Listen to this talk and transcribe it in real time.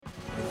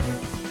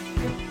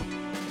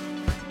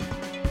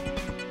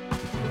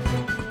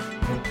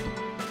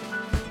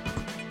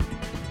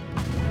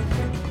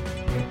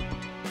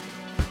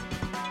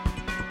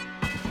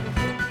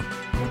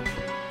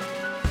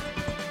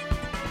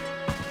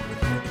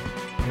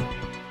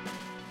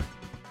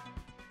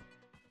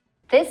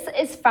This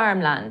is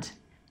Farmland.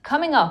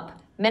 Coming up,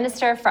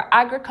 Minister for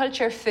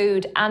Agriculture,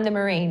 Food and the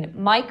Marine,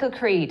 Michael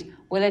Creed,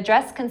 will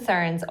address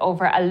concerns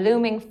over a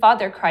looming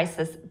fodder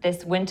crisis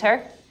this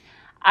winter.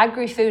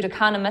 Agri-food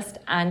economist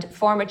and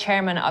former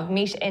chairman of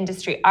Meat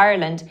Industry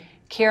Ireland,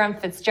 Kieran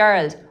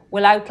Fitzgerald,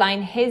 will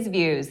outline his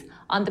views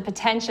on the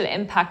potential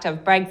impact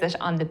of Brexit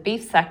on the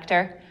beef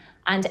sector.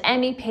 And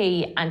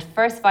MEP and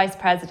First Vice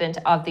President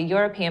of the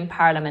European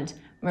Parliament,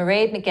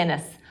 Mairead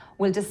McGuinness,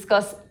 will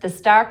discuss the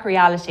stark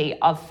reality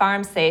of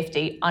farm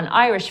safety on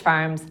Irish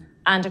farms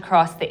and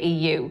across the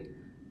EU.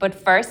 But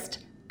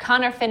first,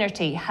 Conor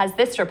Finnerty has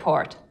this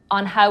report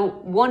on how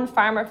one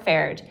farmer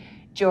fared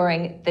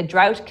during the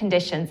drought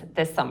conditions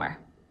this summer.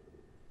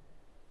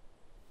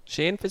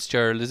 Shane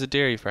Fitzgerald is a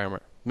dairy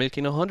farmer,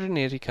 milking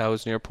 180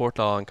 cows near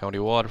Portlaw in County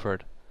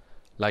Waterford.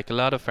 Like a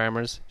lot of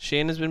farmers,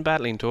 Shane has been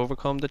battling to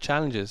overcome the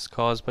challenges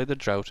caused by the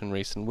drought in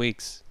recent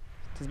weeks.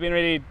 It's been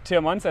really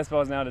 2 months, I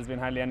suppose, now. There's been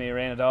hardly any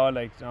rain at all.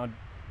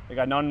 We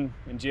got none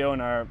in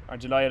June or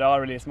July at all,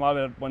 really. A small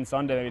bit one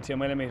Sunday, maybe 2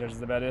 millimetres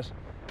is about it.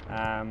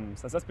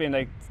 So it's just been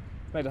it's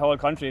made the whole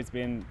country, it's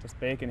been just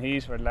baking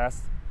heat for the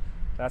last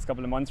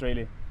couple of months,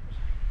 really.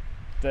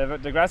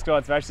 The grass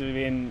growth's actually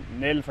been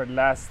nil for the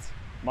last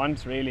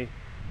month, really.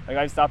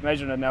 I've stopped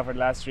measuring it now for the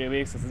last 3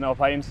 weeks, so there's no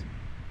point.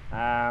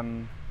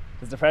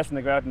 It's depressing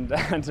to go out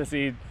and to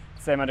see the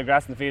same amount of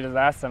grass in the field as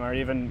last time, or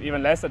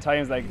even less at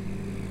times.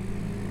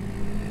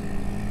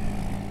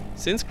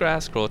 Since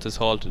grass growth has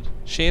halted,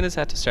 Shane has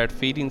had to start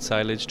feeding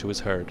silage to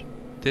his herd.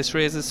 This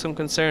raises some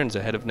concerns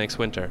ahead of next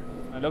winter.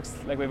 It looks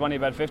like we've only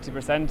about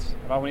 50%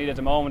 of what we need at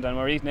the moment, and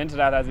we're eating into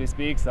that as we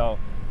speak. So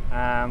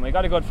we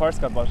got a good first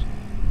cut, but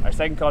our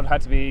second cut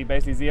had to be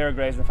basically zero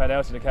graze and fed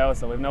out to the cows,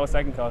 so we've no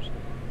second cut.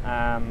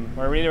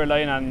 We're really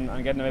relying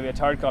on getting maybe a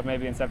third cut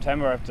maybe in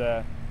September if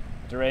the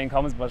rain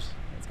comes, but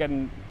it's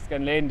getting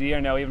late in the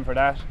year now even for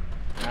that.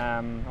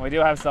 And we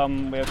have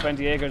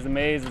 20 acres of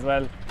maize as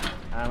well,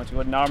 which we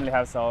wouldn't normally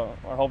have, so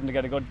we're hoping to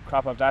get a good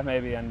crop of that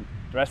maybe, and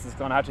the rest is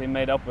going to have to be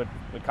made up with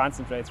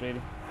concentrates,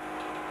 really.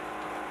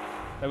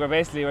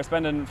 We're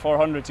spending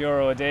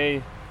 €400 a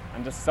day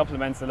and just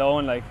supplements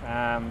alone,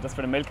 just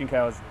for the milking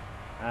cows.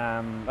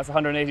 That's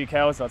 180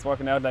 cows, so it's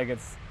working out like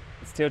it's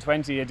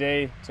 €2.20 a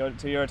day,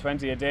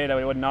 €2.20 a day that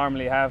we wouldn't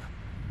normally have,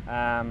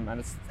 and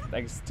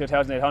it's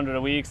 2,800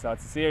 a week, so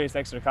it's a serious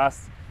extra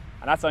cost,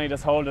 and that's only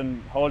just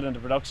holding the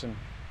production.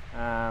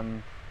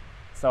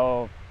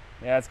 So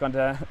yeah, it's going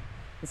to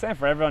the same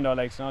for everyone though.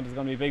 There's going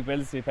to be big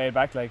bills to be paid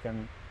back,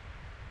 and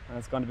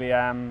it's going to be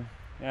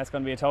it's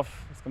going to be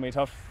tough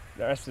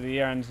the rest of the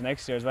year and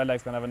next year as well.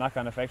 It's going to have a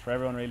knock-on effect for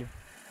everyone, really.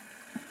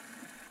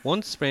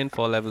 Once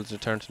rainfall levels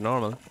return to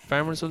normal,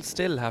 farmers will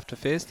still have to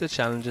face the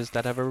challenges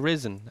that have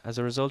arisen as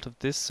a result of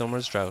this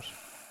summer's drought.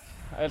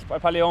 I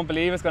probably won't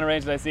believe it's going to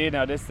rain till I see it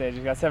now at this stage,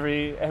 because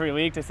every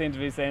week they seem to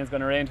be saying it's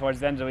going to rain towards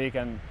the end of the week,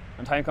 and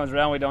when time comes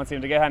around we don't seem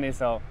to get any.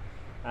 So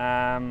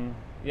even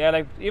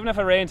if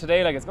it rained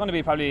today, it's going to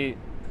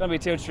be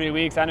 2 or 3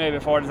 weeks anyway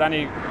before there's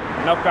any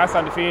enough grass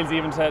on the fields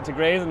even to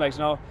graze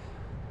them.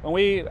 When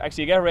we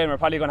actually get rain, we're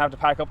probably going to have to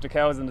pack up the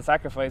cows in the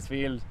sacrifice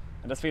field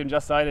and just feed them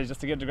just silage,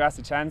 just to give the grass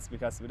a chance,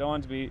 because we don't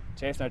want to be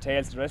chasing our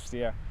tails the rest of the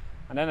year.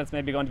 And then it's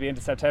maybe going to be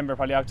into September,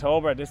 probably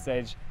October at this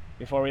stage,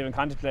 before we even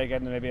contemplate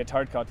getting maybe a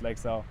third cut.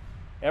 So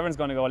everyone's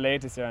going to go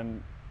late this year,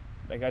 and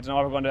I don't know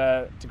if we're going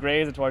to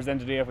graze it towards the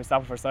end of the year if we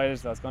stop it for silage.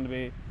 So it's going to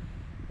be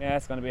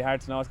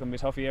hard to know. It's going to be a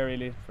tough year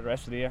really for the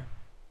rest of the year.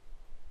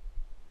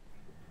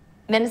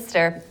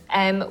 Minister,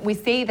 we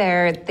see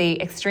there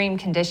the extreme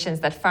conditions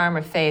that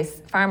farmers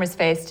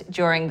faced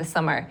during the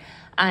summer.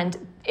 And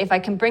if I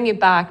can bring you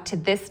back to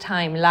this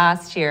time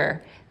last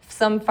year,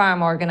 some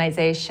farm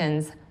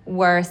organisations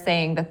were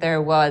saying that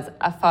there was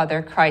a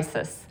fodder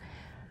crisis.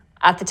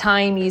 At the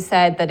time, you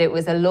said that it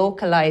was a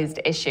localised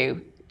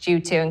issue due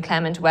to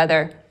inclement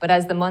weather, but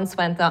as the months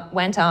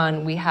went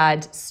on, we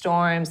had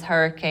storms,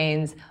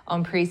 hurricanes,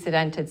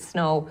 unprecedented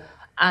snow,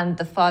 and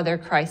the fodder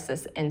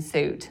crisis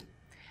ensued.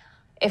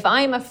 If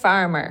I'm a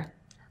farmer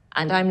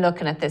and I'm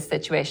looking at this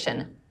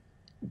situation,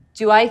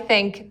 do I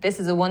think this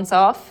is a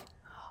once-off?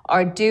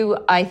 Or do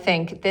I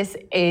think this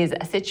is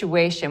a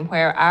situation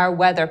where our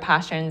weather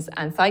patterns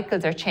and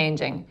cycles are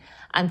changing,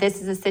 and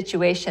this is a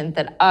situation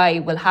that I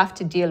will have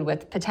to deal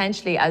with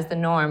potentially as the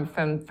norm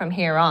from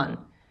here on?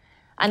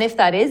 And if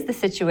that is the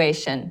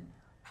situation,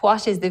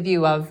 what is the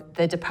view of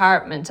the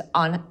department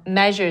on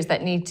measures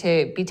that need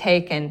to be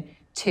taken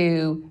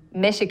to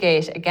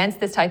mitigate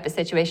against this type of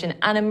situation,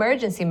 and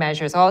emergency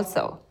measures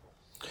also?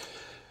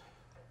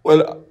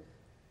 Well,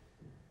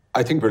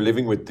 I think we're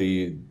living with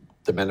the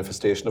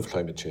manifestation of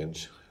climate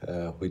change,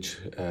 which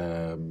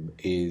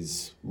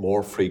is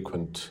more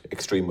frequent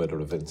extreme weather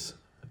events.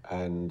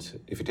 And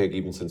if you take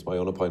even since my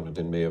own appointment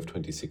in May of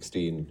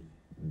 2016,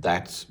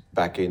 that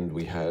back end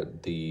we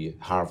had the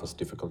harvest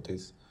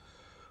difficulties.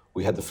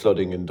 We had the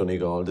flooding in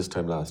Donegal this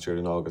time last year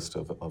in August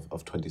of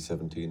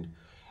 2017.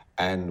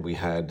 And we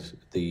had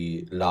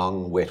the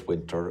long wet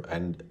winter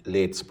and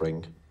late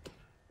spring,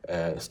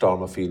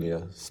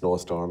 stormophilia,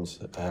 snowstorms,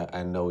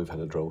 and now we've had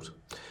a drought.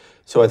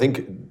 So I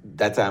think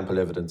that's ample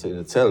evidence in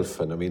itself.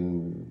 And I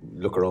mean,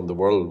 look around the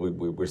world,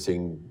 we're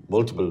seeing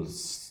multiple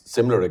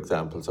similar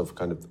examples of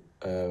kind of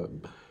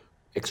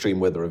extreme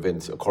weather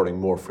events occurring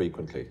more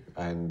frequently.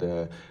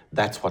 And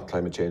that's what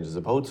climate change is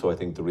about. So I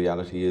think the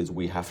reality is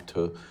we have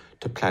to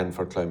plan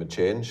for climate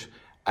change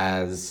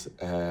as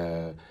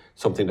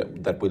something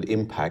that will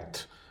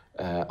impact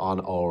on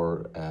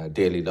our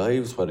daily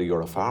lives, whether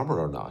you're a farmer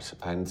or not.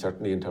 And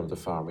certainly in terms of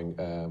farming,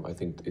 I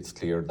think it's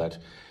clear that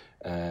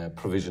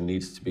provision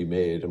needs to be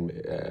made and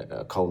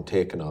account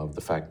taken of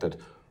the fact that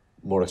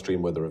more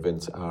extreme weather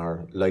events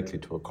are likely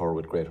to occur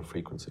with greater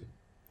frequency.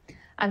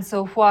 And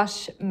so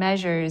what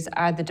measures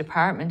are the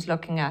department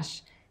looking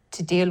at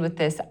to deal with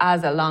this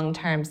as a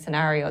long-term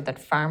scenario that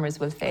farmers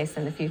will face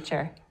in the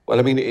future? Well,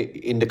 I mean,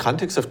 in the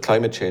context of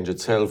climate change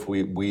itself,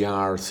 we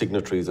are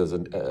signatories as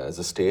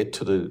a state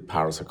to the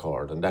Paris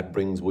Accord, and that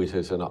brings with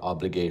it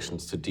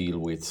obligations to deal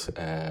with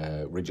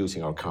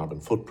reducing our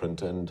carbon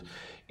footprint. And,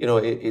 you know,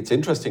 it's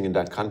interesting in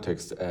that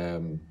context,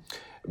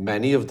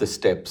 many of the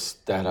steps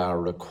that are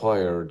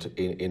required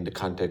in the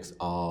context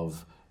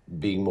of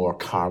being more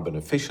carbon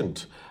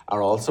efficient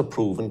are also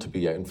proven to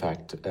be, in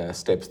fact,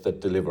 steps that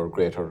deliver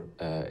greater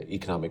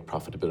economic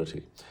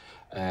profitability.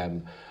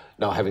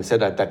 Now, having said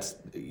that, that's,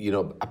 you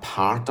know, a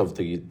part of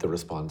the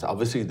response.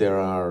 Obviously, there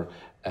are,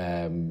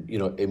 you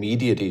know,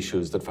 immediate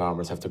issues that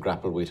farmers have to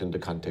grapple with in the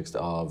context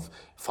of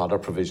fodder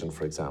provision,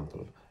 for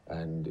example.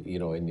 And, you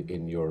know,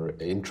 in your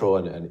intro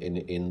and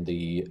in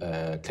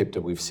the clip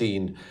that we've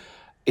seen,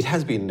 it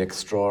has been an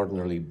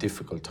extraordinarily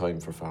difficult time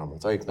for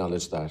farmers. I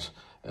acknowledge that.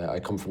 I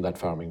come from that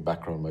farming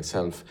background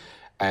myself.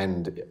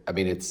 And, I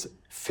mean, it's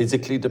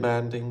physically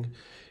demanding,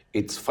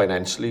 it's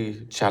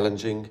financially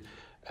challenging,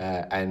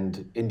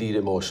 and indeed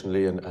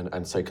emotionally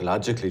and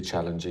psychologically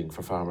challenging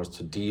for farmers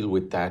to deal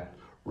with that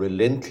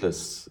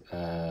relentless,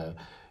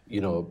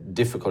 you know,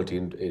 difficulty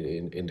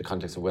in the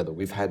context of weather.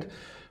 We've had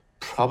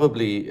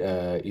probably,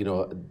 you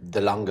know,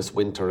 the longest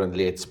winter and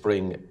late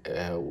spring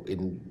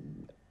in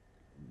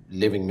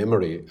living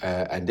memory,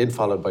 and then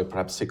followed by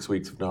perhaps 6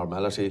 weeks of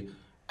normality,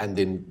 and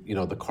then, you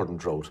know, the current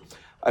drought.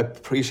 I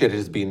appreciate it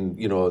has been,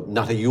 you know,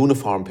 not a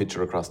uniform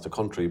picture across the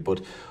country,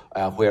 but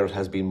where it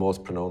has been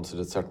most pronounced, it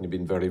has certainly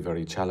been very,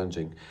 very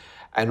challenging.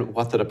 And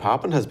what the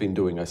department has been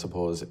doing, I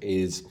suppose,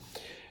 is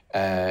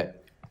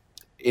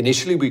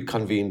initially we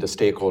convened a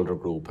stakeholder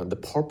group, and the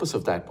purpose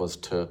of that was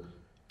to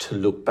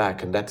look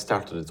back, and that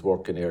started its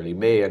work in early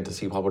May, and to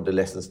see what were the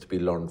lessons to be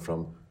learned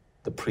from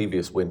the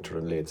previous winter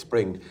and late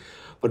spring.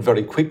 But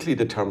very quickly,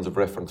 the terms of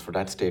reference for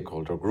that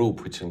stakeholder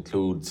group, which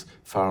includes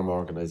farm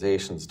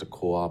organisations, the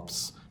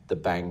co-ops, the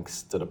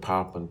banks, the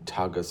department,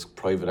 Teagasc,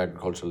 private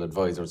agricultural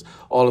advisors,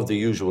 all of the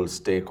usual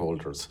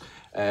stakeholders.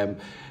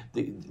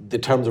 The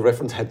terms of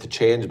reference had to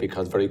change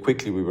because very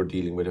quickly we were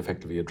dealing with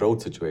effectively a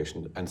drought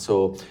situation. And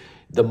so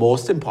the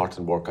most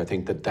important work I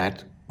think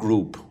that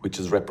group, which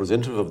is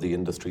representative of the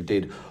industry,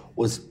 did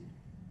was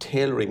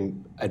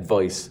tailoring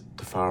advice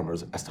to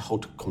farmers as to how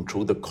to come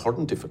through the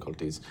current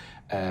difficulties,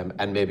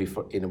 and maybe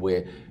in a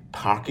way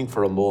parking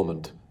for a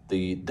moment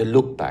the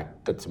look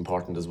back that's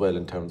important as well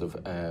in terms of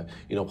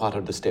you know, what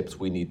are the steps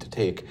we need to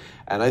take.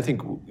 And I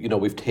think, you know,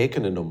 we've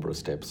taken a number of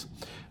steps.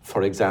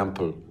 For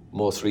example,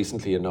 most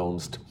recently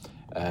announced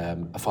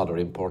a fodder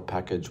import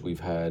package. We've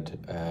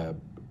had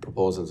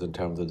proposals in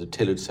terms of the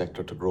tillage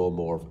sector to grow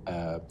more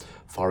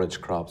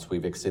forage crops.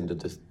 We've extended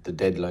the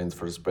deadlines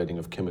for the spreading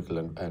of chemical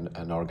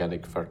and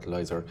organic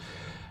fertiliser.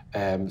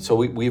 So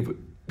we've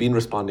been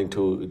responding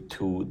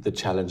to the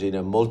challenge in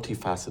a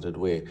multifaceted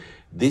way.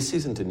 This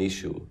isn't an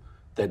issue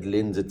that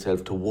lends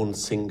itself to one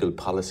single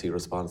policy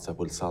response that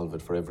will solve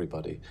it for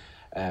everybody.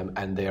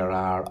 And there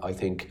are, I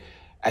think,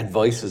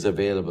 advices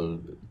available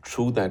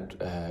through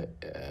that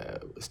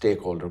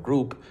stakeholder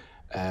group,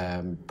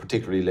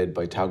 particularly led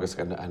by Teagasc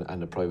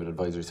and the private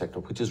advisory sector,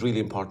 which is really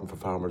important for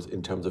farmers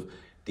in terms of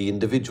the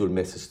individual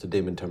message to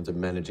them in terms of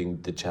managing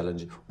the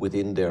challenge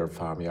within their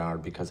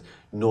farmyard, because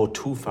no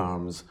two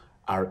farms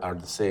are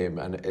the same.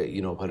 And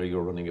you know, whether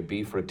you're running a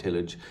beef or a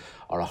tillage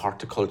or a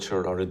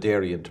horticulture or a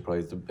dairy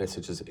enterprise, the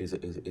message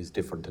is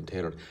different and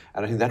tailored.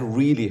 And I think that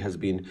really has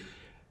been,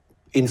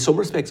 in some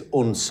respects,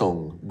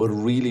 unsung, but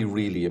really,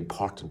 really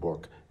important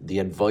work, the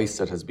advice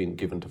that has been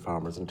given to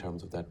farmers in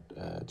terms of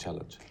that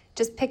challenge.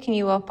 Just picking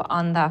you up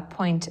on that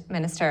point,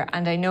 Minister,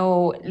 and I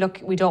know, look,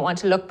 we don't want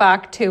to look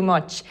back too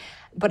much,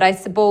 but I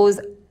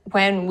suppose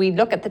when we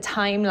look at the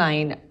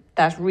timeline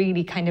that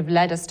really kind of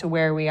led us to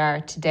where we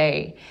are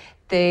today,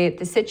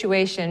 the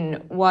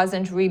situation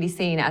wasn't really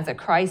seen as a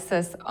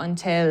crisis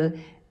until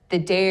the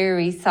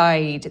dairy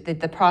side,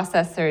 the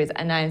processors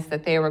announced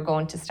that they were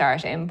going to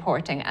start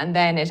importing, and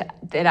then it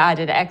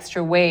added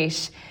extra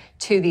weight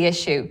to the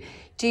issue.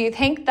 Do you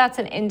think that's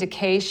an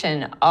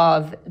indication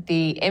of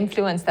the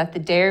influence that the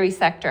dairy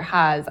sector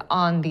has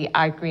on the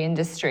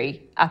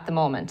agri-industry at the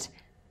moment?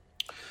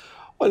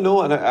 Well,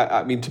 no, and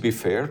I mean, to be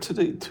fair to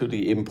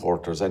the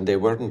importers, and they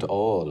weren't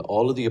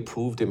all of the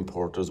approved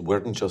importers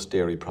weren't just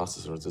dairy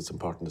processors, it's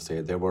important to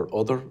say. There were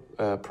other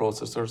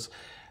processors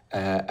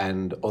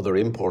and other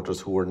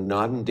importers who were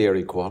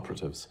non-dairy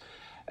cooperatives.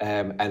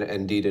 and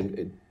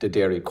indeed the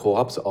dairy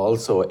co-ops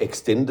also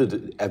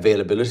extended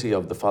availability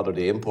of the fodder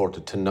they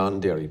imported to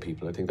non-dairy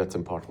people. I think that's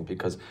important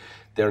because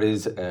there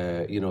is,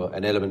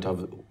 an element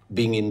of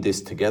being in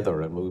this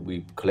together, and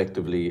we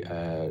collectively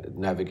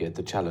navigate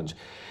the challenge.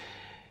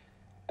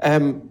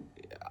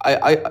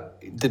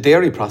 The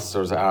dairy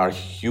processors are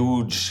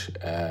huge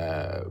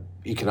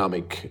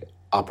economic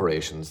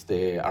operations.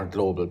 They are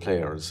global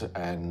players,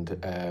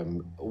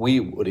 and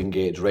we would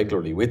engage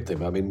regularly with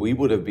them. I mean, we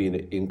would have been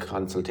in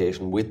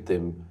consultation with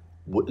them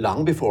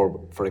long before,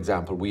 for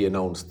example, we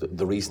announced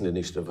the recent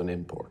initiative on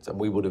imports, and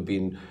we would have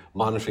been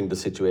monitoring the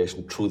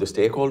situation through the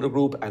stakeholder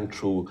group and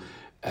through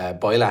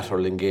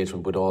bilateral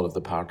engagement with all of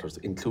the partners,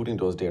 including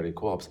those dairy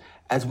co-ops,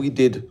 as we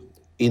did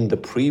in the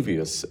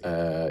previous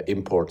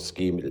import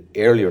scheme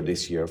earlier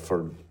this year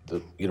for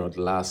the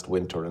last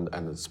winter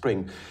and the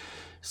spring.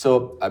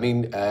 So, I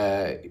mean,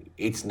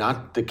 it's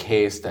not the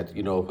case that,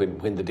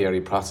 when the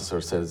dairy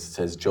processor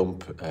says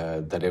jump,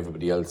 that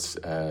everybody else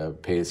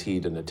pays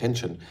heed and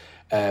attention.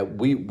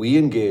 We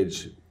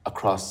engage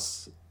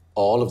across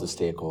all of the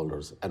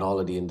stakeholders and all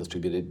of the industry,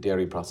 be it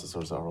dairy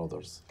processors or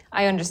others.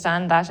 I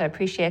understand that, I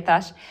appreciate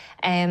that.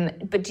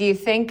 But do you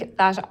think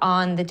that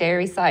on the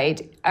dairy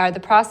side, are the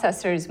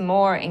processors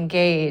more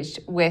engaged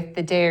with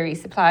the dairy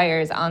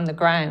suppliers on the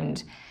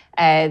ground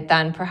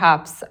than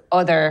perhaps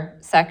other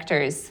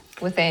sectors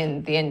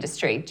within the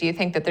industry? Do you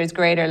think that there's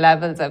greater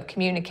levels of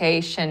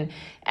communication?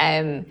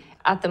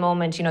 At the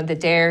moment, on the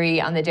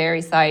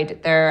dairy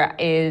side, there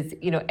is,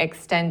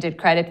 extended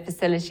credit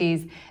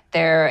facilities.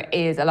 There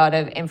is a lot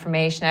of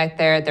information out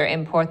there. They're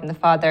importing the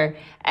fodder.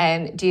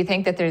 Do you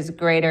think that there's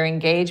greater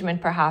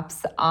engagement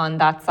perhaps on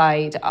that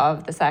side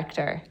of the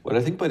sector? Well,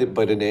 I think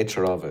by the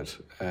nature of it,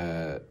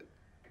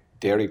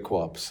 dairy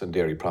co-ops and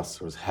dairy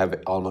processors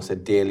have almost a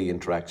daily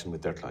interaction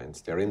with their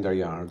clients. They're in their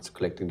yards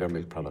collecting their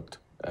milk product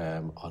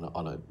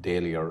on a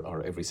daily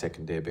or every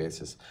second day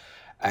basis.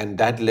 And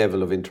that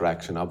level of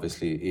interaction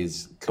obviously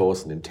is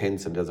close and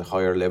intense, and there's a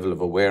higher level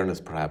of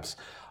awareness perhaps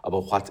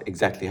about what's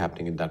exactly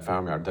happening in that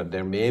farmyard that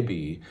there may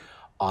be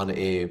on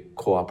a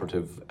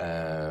cooperative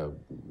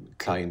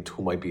client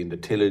who might be in the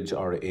tillage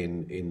or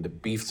in the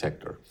beef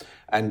sector.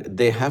 And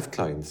they have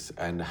clients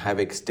and have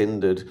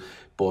extended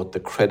both the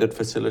credit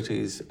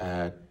facilities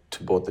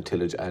to both the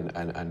tillage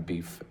and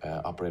beef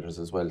operators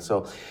as well.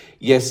 So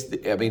yes,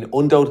 I mean,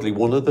 undoubtedly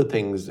one of the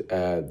things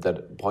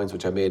points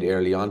which I made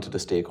early on to the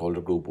stakeholder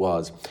group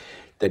was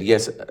that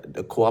yes,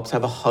 the co-ops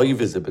have a high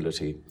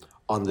visibility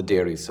on the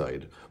dairy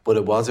side, but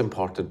it was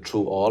important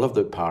through all of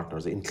the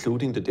partners,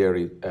 including the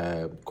dairy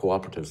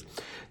cooperatives,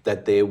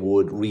 that they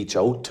would reach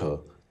out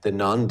to the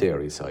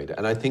non-dairy side.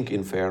 And I think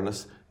in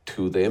fairness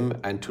to them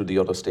and to the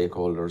other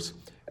stakeholders,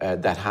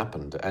 that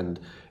happened. And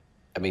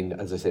I mean,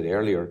 as I said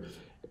earlier,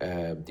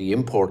 the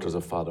importers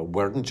of fodder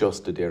weren't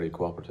just the dairy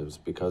cooperatives,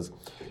 because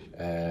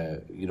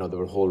there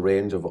were a whole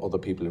range of other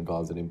people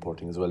involved in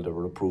importing as well that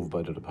were approved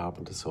by the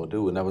department to so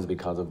do, and that was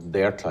because of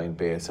their client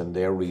base and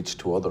their reach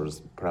to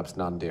others, perhaps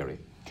non-dairy.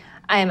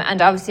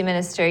 And obviously,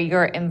 Minister,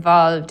 you're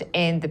involved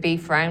in the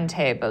beef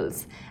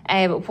roundtables.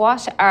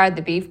 What are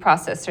the beef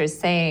processors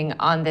saying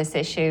on this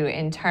issue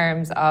in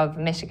terms of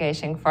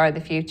mitigating for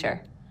the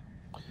future?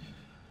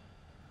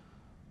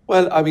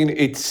 Well, I mean,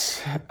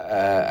 it's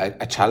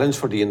a challenge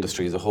for the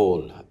industry as a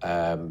whole.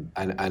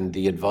 And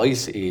the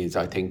advice is,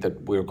 I think, that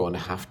we're going to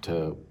have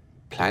to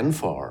plan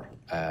for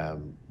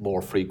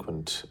more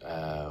frequent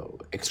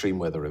extreme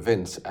weather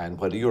events. And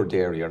whether you're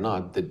dairy or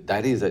not,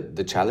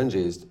 the challenge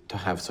is to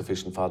have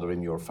sufficient fodder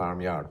in your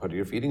farmyard. Whether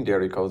you're feeding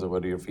dairy cows or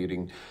whether you're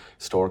feeding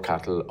store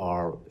cattle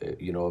or,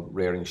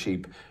 rearing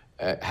sheep,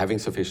 having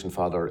sufficient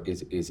fodder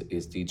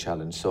is the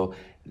challenge. So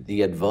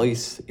the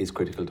advice is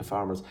critical to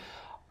farmers.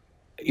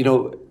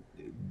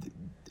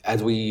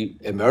 As we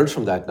emerge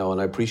from that now, and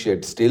I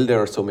appreciate still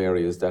there are some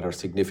areas that are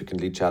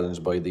significantly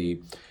challenged by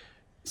the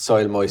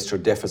soil moisture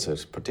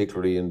deficit,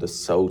 particularly in the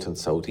south and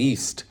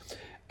southeast.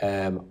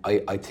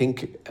 I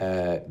think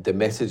the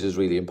message is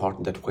really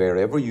important that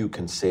wherever you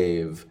can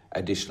save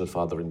additional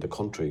fodder in the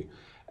country,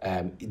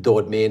 though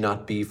it may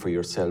not be for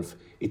yourself,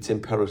 it's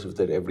imperative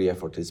that every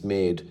effort is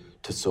made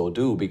to so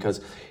do,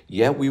 because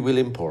we will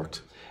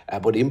import.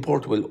 But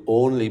import will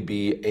only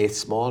be a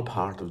small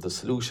part of the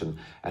solution.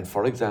 And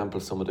for example,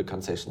 some of the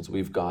concessions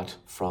we've got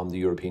from the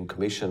European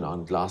Commission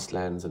on gloss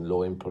lands and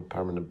low input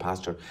permanent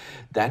pasture,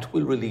 that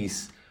will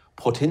release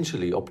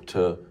potentially up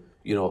to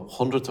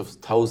hundreds of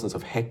thousands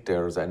of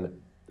hectares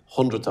and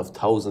hundreds of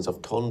thousands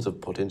of tons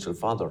of potential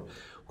fodder,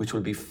 which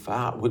will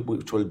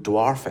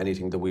dwarf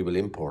anything that we will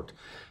import.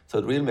 So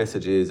the real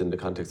message is, in the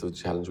context of the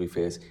challenge we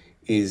face,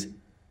 is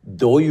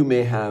though you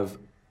may have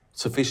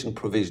sufficient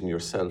provision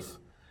yourself,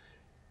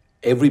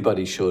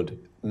 everybody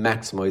should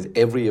maximise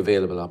every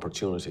available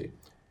opportunity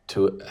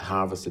to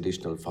harvest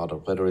additional fodder,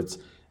 whether it's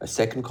a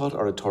second cut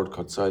or a third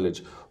cut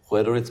silage,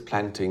 whether it's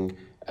planting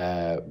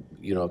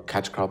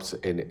catch crops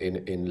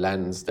in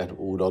lands that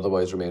would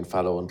otherwise remain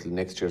fallow until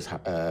next year's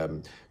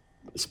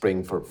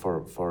spring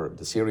for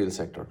the cereal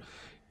sector.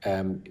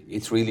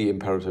 It's really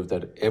imperative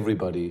that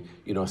everybody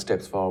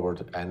steps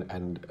forward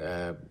and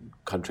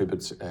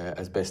contributes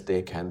as best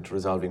they can to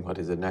resolving what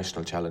is a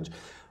national challenge.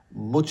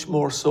 Much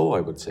more so,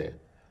 I would say,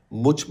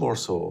 much more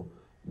so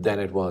than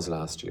it was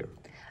last year.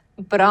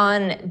 But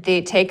on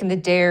taking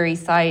the dairy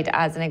side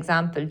as an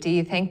example, do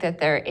you think that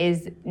there is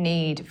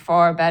need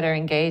for better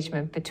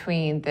engagement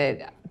between the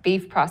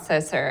beef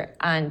processor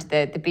and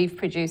the beef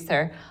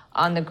producer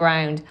on the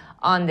ground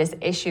on this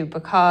issue?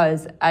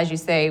 Because, as you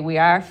say, we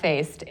are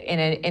faced in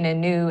a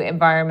new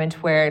environment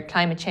where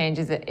climate change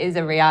is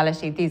a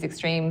reality. These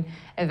extreme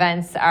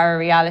events are a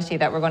reality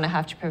that we're going to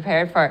have to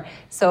prepare for.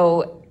 So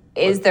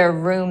is there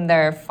room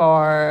there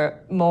for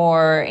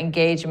more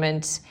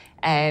engagement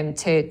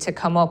to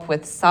come up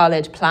with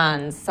solid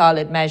plans,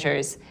 solid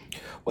measures?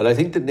 Well, I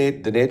think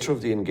the nature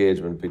of the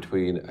engagement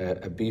between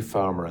a beef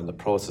farmer and the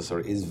processor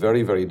is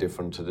very, very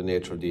different to the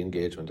nature of the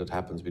engagement that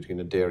happens between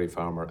a dairy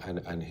farmer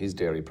and his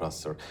dairy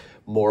processor.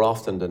 More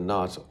often than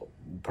not,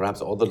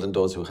 perhaps other than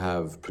those who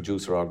have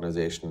producer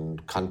organisation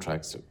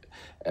contracts,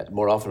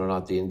 more often than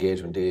not the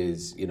engagement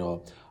is,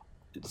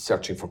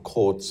 searching for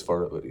quotes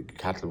for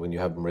cattle when you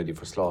have them ready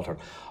for slaughter.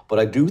 But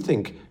I do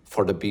think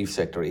for the beef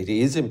sector, it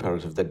is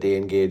imperative that they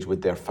engage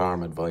with their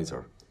farm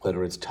advisor,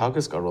 whether it's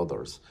Teagasc or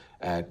others,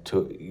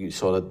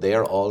 so that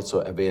they're also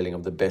availing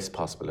of the best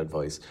possible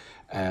advice.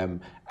 And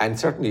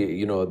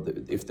certainly,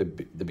 if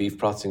the beef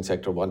processing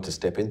sector want to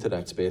step into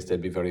that space, they'd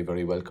be very,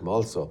 very welcome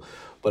also.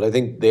 But I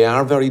think they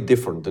are very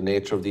different, the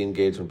nature of the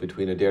engagement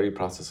between a dairy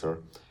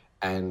processor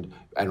and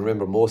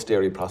remember, most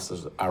dairy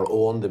processors are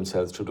owned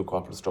themselves through the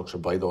cooperative structure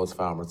by those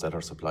farmers that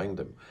are supplying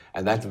them.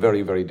 And that's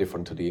very, very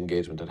different to the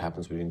engagement that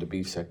happens between the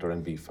beef sector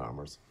and beef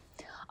farmers.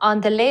 On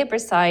the labour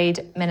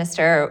side,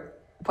 Minister,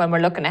 when we're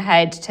looking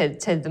ahead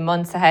to the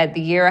months ahead,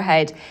 the year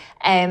ahead,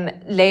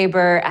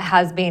 labour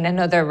has been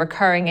another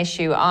recurring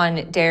issue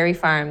on dairy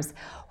farms.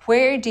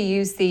 Where do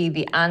you see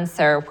the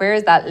answer? Where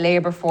is that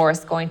labour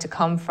force going to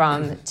come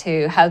from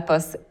to help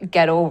us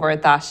get over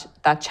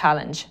that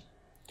challenge?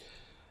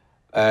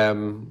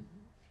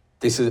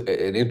 This is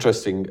an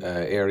interesting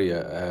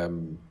area.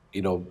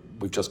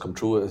 We've just come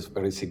through a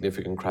very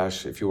significant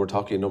crash. If you were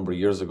talking a number of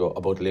years ago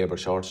about labour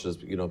shortages,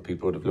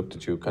 people would have looked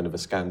at you kind of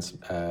askance.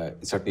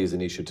 It certainly is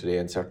an issue today,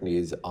 and certainly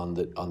is on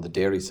the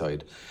dairy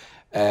side.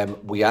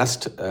 We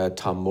asked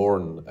Tom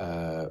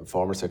Moran,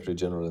 former Secretary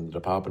General in the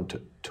department,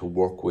 to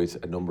work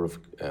with a number of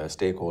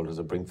stakeholders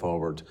and bring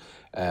forward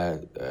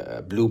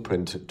a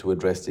blueprint to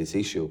address this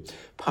issue.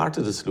 Part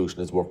of the solution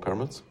is work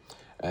permits.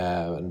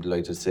 I'm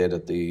delighted to say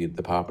that the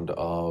Department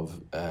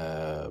of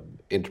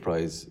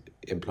Enterprise,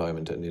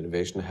 Employment and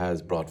Innovation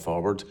has brought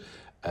forward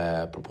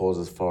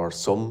proposals for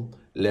some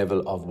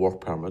level of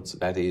work permits,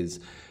 that is,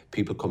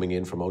 people coming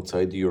in from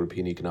outside the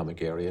European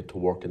Economic Area to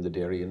work in the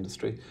dairy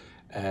industry.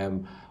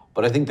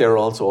 But I think there are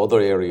also other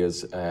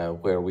areas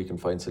where we can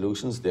find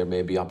solutions. There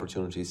may be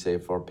opportunities, say,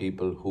 for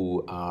people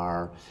who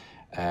are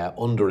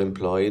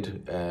underemployed,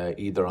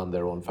 either on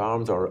their own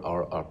farms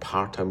or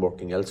part-time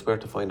working elsewhere,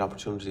 to find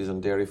opportunities on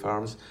dairy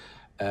farms.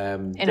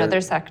 In other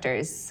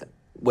sectors?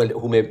 Well,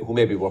 who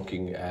may be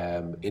working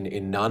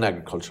in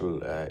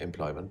non-agricultural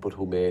employment, but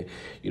who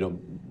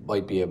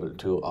might be able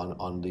to,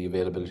 on the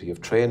availability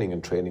of training,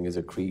 and training is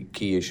a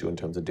key issue in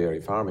terms of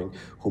dairy farming,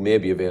 who may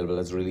be available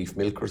as relief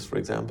milkers, for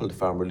example. The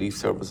Farm Relief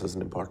Service has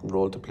an important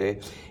role to play.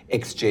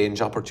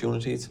 Exchange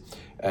opportunities.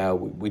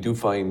 We do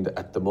find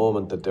at the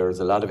moment that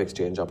there's a lot of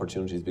exchange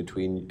opportunities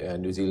between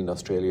New Zealand,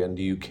 Australia and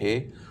the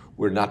UK.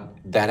 We're not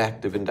that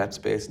active in that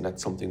space, and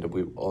that's something that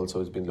we also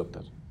has been looked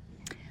at.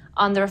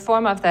 On the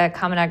reform of the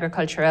Common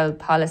Agricultural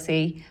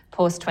Policy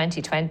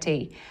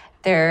post-2020,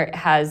 there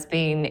has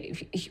been,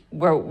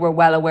 we're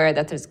well aware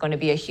that there's going to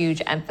be a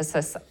huge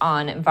emphasis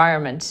on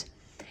environment.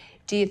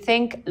 Do you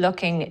think,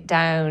 looking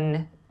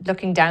down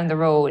the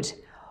road,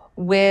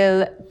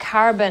 will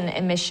carbon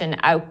emission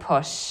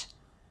output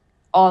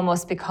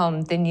almost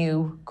become the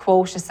new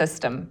quota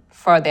system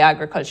for the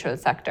agricultural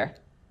sector?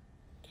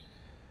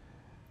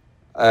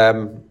 I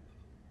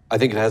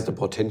think it has the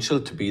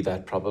potential to be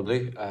that,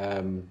 probably.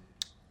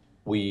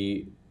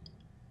 We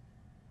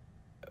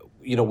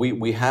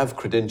have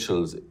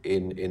credentials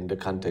in the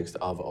context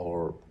of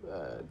our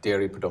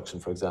dairy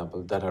production, for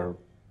example, that are,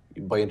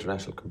 by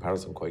international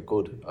comparison, quite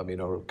good. I mean,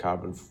 our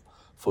carbon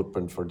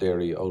footprint for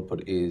dairy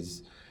output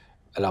is,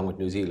 along with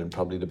New Zealand,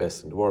 probably the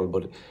best in the world.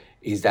 But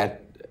is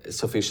that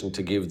sufficient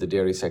to give the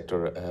dairy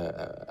sector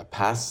a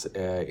pass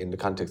in the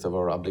context of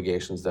our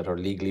obligations that are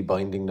legally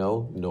binding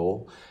now?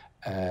 No.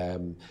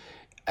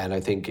 And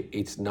I think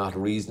it's not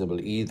reasonable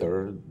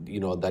either,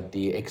 that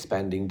the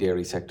expanding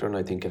dairy sector, and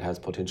I think it has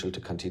potential to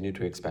continue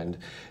to expand,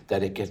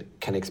 that it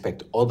can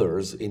expect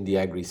others in the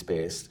agri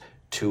space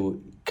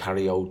to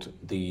carry out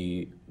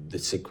the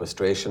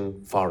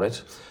sequestration for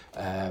it.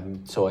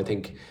 So I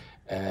think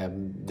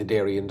the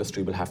dairy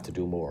industry will have to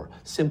do more.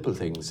 Simple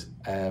things.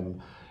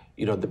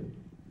 The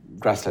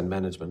grassland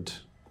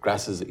management.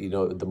 Grasses,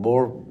 the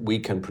more we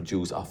can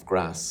produce off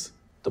grass,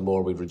 the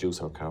more we reduce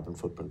our carbon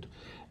footprint.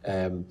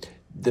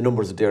 The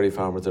numbers of dairy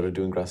farmers that are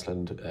doing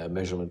grassland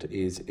measurement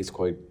is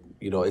quite,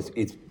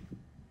 it's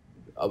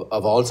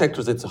of all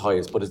sectors it's the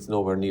highest, but it's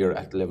nowhere near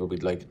at the level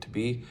we'd like it to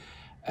be.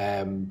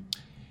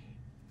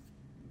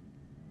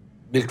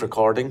 Milk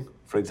recording,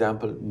 for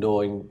example,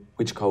 knowing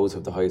which cows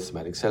have the highest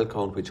somatic cell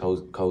count, which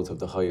cows have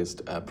the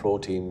highest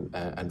protein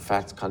and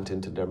fat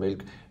content in their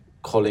milk,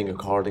 culling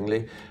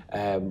accordingly.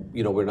 I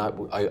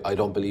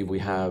don't believe we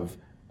have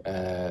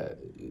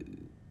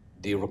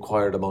the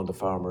required amount of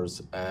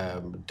farmers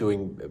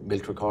doing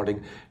milk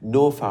recording.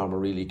 No farmer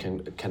really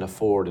can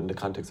afford, in the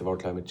context of our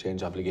climate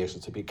change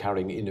obligations, to be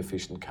carrying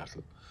inefficient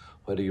cattle.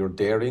 Whether you're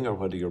dairying or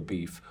whether you're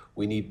beef,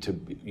 we need to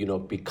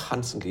be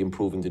constantly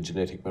improving the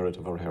genetic merit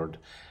of our herd.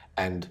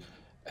 And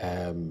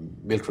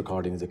milk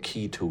recording is a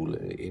key tool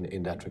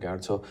in that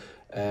regard. So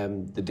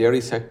the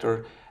dairy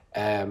sector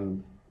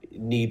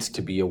needs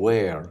to be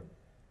aware,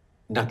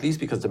 not least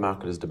because the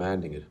market is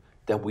demanding it,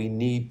 that we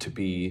need to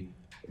be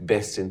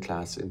best in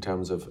class in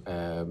terms of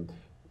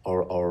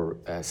our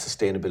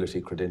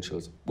sustainability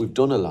credentials. We've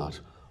done a lot,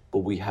 but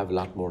we have a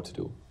lot more to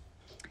do.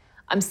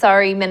 I'm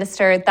sorry,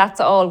 Minister, that's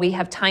all we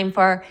have time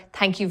for.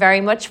 Thank you very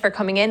much for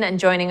coming in and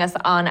joining us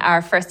on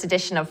our first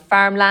edition of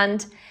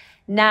Farmland.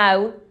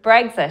 Now,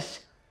 Brexit.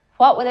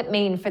 What will it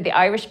mean for the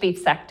Irish beef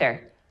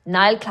sector?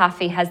 Niall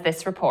Claffey has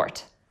this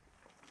report.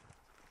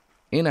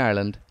 In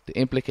Ireland, the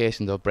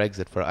implications of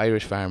Brexit for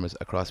Irish farmers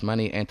across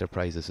many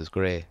enterprises is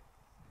grey.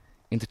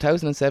 In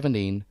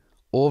 2017,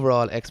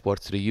 overall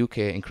exports to the UK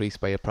increased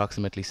by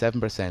approximately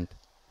 7%,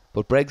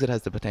 but Brexit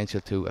has the potential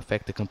to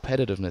affect the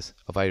competitiveness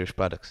of Irish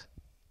products.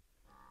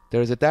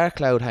 There is a dark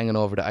cloud hanging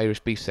over the Irish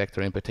beef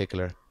sector in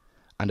particular,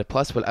 and the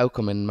possible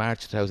outcome in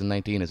March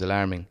 2019 is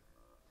alarming.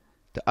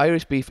 The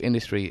Irish beef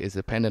industry is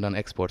dependent on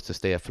exports to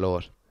stay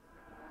afloat.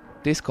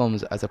 This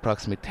comes as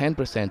approximately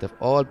 10% of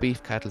all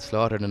beef cattle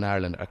slaughtered in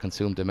Ireland are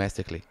consumed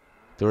domestically.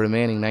 The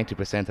remaining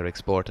 90% are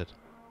exported.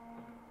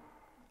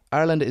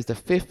 Ireland is the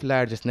 5th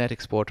largest net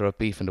exporter of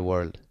beef in the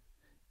world.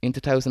 In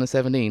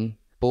 2017,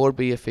 Bord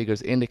Bia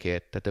figures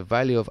indicate that the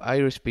value of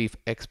Irish beef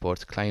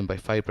exports climbed by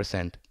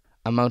 5%,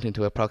 amounting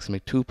to approximately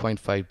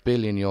 €2.5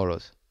 billion,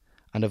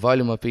 and the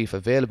volume of beef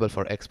available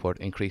for export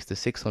increased to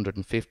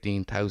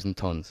 615,000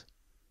 tonnes.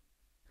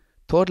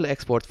 Total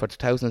exports for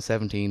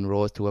 2017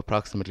 rose to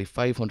approximately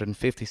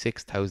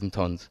 556,000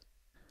 tonnes.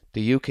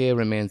 The UK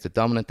remains the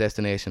dominant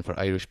destination for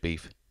Irish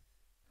beef.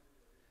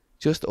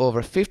 Just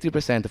over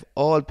 50% of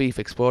all beef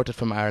exported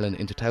from Ireland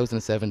in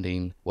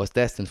 2017 was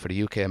destined for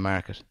the UK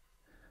market.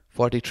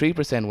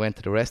 43% went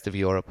to the rest of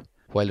Europe,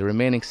 while the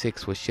remaining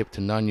 6% was shipped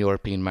to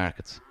non-European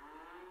markets.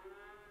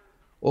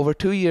 Over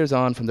 2 years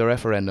on from the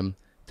referendum,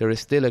 there is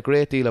still a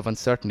great deal of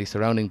uncertainty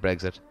surrounding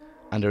Brexit,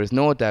 and there is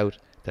no doubt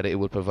that it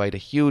will provide a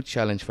huge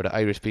challenge for the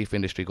Irish beef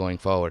industry going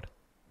forward.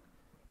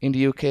 In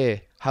the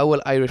UK, how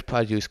will Irish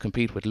produce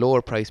compete with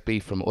lower priced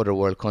beef from other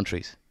world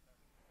countries?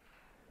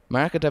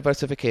 Market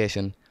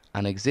diversification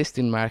and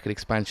existing market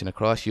expansion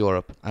across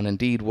Europe and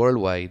indeed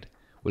worldwide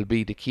will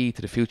be the key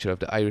to the future of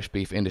the Irish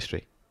beef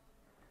industry.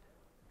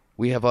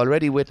 We have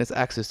already witnessed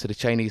access to the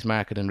Chinese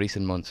market in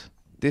recent months.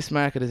 This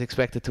market is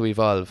expected to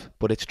evolve,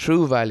 but its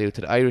true value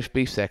to the Irish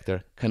beef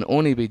sector can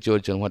only be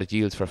judged on what it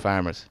yields for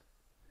farmers.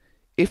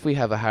 If we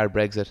have a hard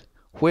Brexit,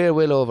 where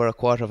will over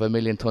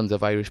 250,000 tonnes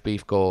of Irish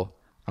beef go,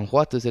 and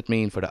what does it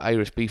mean for the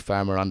Irish beef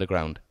farmer on the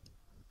ground?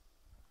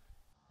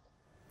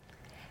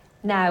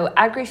 Now,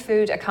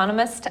 agri-food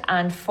economist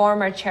and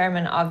former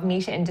chairman of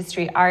Meat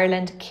Industry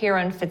Ireland,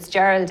 Ciarán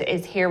Fitzgerald,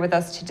 is here with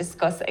us to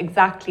discuss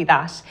exactly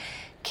that.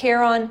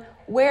 Ciarán,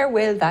 where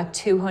will that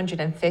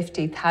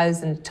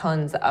 250,000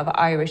 tonnes of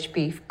Irish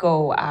beef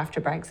go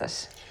after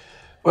Brexit?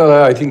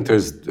 Well, I think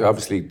there's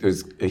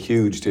a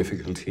huge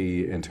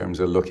difficulty in terms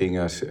of looking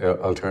at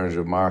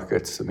alternative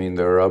markets. I mean,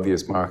 there are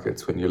obvious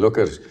markets. When you look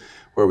at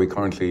where we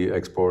currently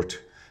export,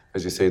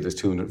 as you say, there's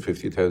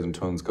 250,000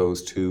 tonnes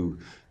goes to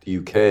the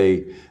UK.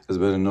 There's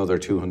about another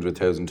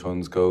 200,000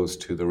 tonnes goes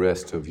to the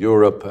rest of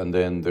Europe, and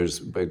then there's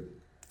about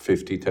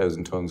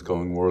 50,000 tonnes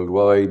going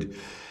worldwide.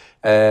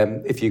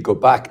 If you go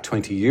back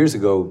 20 years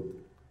ago,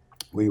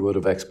 we would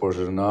have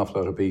exported an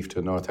awful lot of beef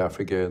to North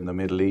Africa and the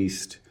Middle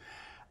East.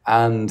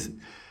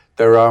 And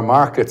there are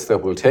markets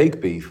that will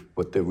take beef,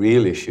 but the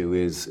real issue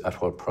is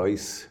at what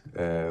price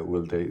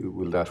will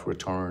that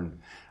return?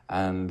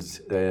 And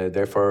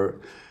therefore,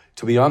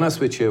 to be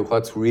honest with you,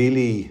 what's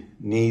really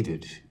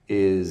needed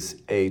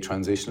is a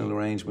transitional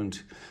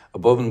arrangement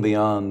above and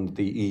beyond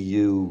the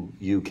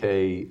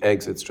EU-UK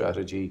exit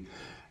strategy.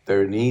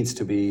 There needs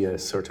to be a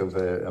sort of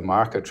a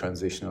market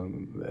transitional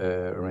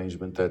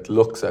arrangement that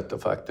looks at the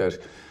fact that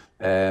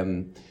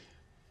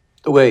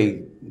the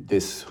way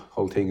this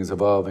whole thing is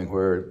evolving,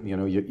 where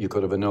you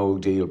could have a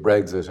no-deal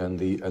Brexit and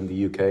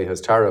the UK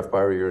has tariff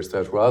barriers,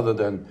 that rather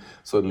than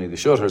suddenly the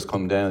shutters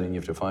come down and you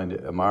have to find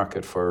a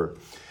market for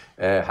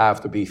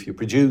half the beef you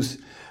produce,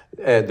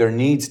 there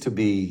needs to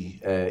be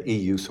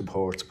EU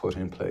supports put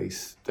in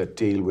place that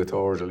deal with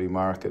orderly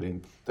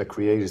marketing, that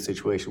create a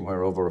situation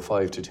where over a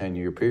 5 to 10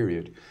 year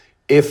period,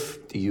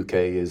 if the UK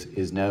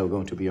is now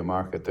going to be a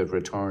market that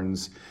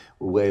returns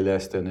way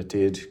less than it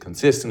did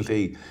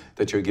consistently,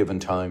 that you're given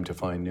time to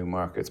find new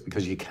markets,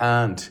 because you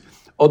can't,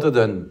 other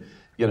than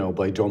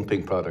by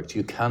dumping product.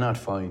 You cannot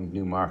find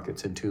new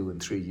markets in 2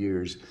 and 3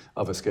 years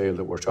of a scale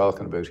that we're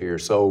talking about here.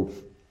 So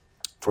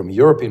from a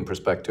European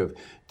perspective,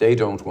 they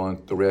don't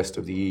want the rest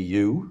of the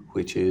EU,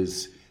 which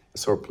is a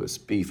surplus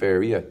beef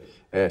area,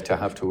 to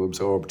have to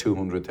absorb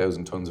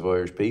 200,000 tonnes of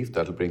Irish beef.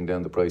 That'll bring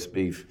down the price of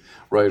beef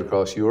right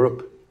across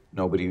Europe.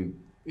 Nobody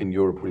in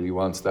Europe really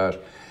wants that.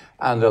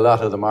 And a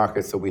lot of the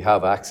markets that we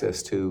have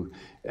access to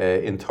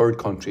in third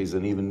countries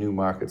and even new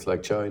markets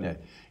like China,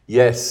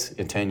 yes,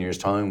 in 10 years'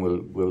 time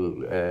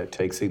will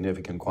take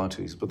significant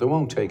quantities, but they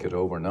won't take it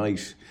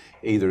overnight,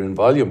 either in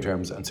volume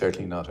terms and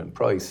certainly not in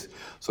price.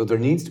 So there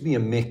needs to be a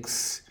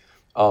mix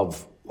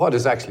of what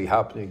is actually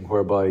happening,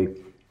 whereby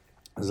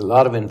there's a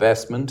lot of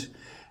investment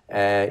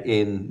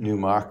in new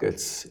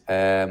markets,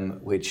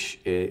 which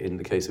in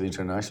the case of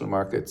international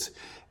markets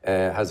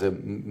has a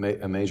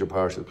major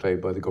part played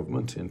by the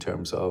government in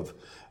terms of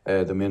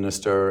the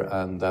minister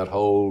and that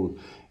whole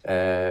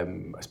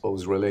I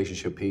suppose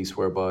relationship piece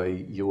whereby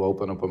you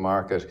open up a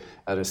market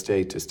at a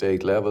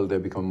state-to-state level, they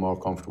become more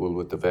comfortable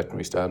with the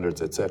veterinary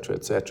standards,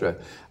 etc.,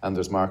 and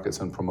there's markets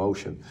and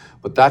promotion.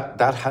 But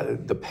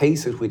the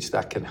pace at which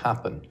that can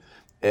happen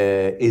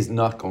is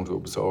not going to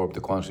absorb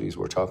the quantities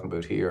we're talking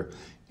about here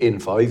in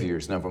 5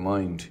 years, never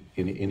mind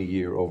in a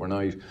year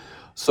overnight.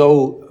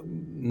 So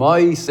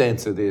my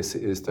sense of this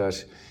is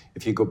that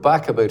if you go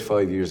back about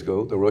 5 years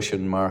ago, the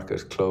Russian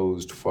market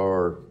closed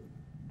for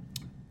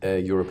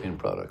European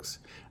products.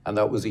 And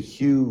that was a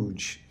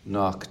huge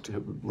knock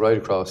right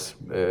across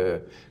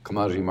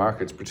commodity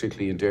markets,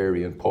 particularly in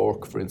dairy and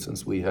pork, for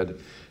instance. We had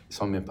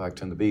some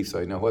impact on the beef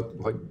side. Now,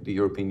 what the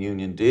European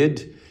Union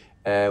did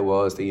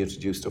was they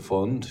introduced a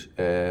fund.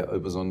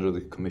 It was under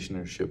the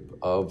commissionership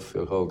of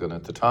Phil Hogan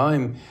at the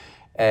time.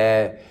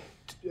 That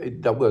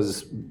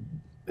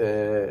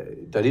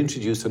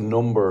introduced a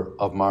number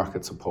of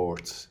market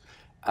supports.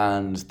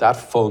 And that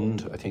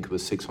fund, I think it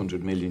was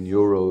 600 million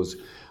euros,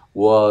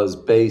 was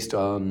based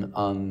on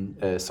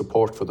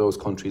support for those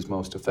countries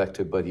most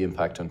affected by the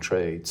impact on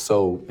trade.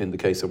 So in the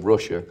case of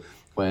Russia,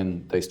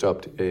 when they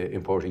stopped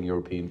importing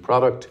European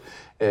product,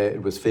 it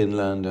was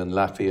Finland and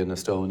Latvia and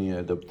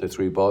Estonia, the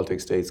three Baltic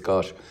states,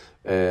 got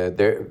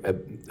a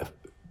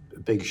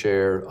big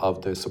share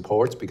of the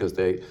supports because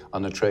they,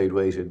 on a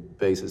trade-weighted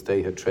basis,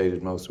 they had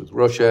traded most with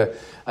Russia,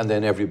 and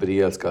then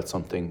everybody else got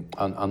something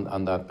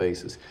on that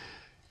basis.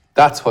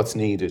 That's what's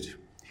needed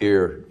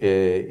here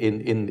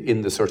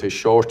in the sort of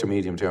short to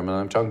medium term, and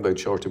I'm talking about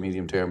short to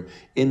medium term.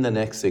 In the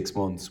next 6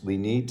 months, we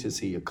need to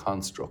see a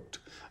construct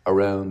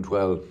around,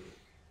 well,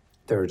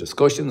 there are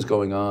discussions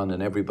going on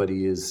and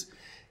everybody is,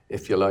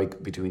 if you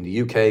like, between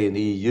the UK and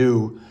the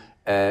EU,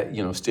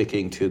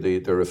 sticking to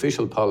their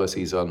official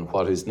policies on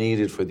what is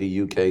needed for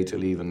the UK to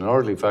leave in an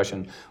orderly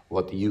fashion,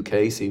 what the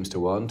UK seems to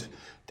want,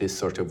 this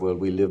sort of, well,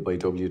 we live by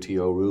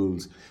WTO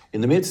rules. In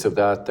the midst of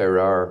that, there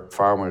are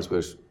farmers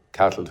with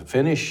cattle to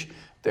finish,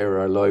 there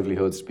are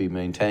livelihoods to be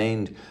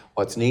maintained.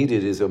 What's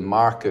needed is a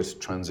market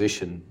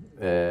transition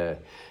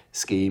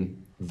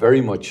scheme,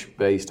 very much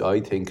based, I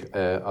think,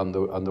 on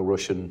the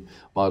Russian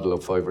model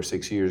of 5 or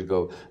 6 years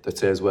ago, that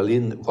says, well,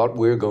 what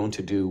we're going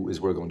to do is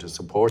we're going to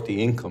support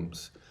the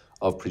incomes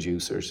of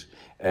producers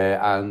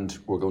and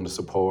we're going to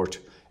support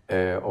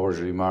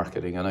orderly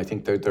marketing. And I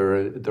think that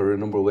there are a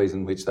number of ways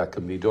in which that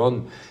can be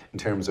done in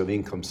terms of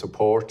income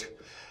support.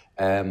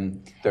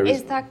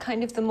 Is that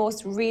kind of the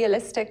most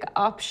realistic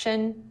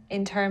option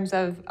in terms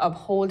of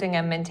holding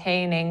and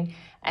maintaining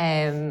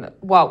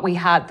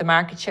the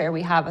market share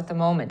we have at the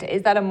moment?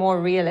 Is that a more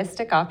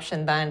realistic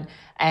option than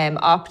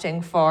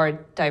opting for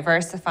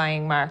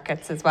diversifying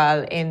markets as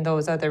well in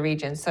those other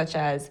regions, such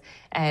as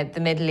the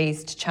Middle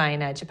East,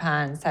 China,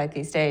 Japan,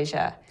 Southeast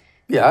Asia?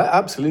 Yeah,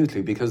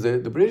 absolutely, because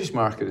the British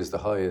market is the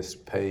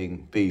highest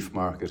paying beef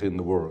market in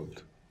the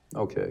world.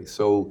 Okay,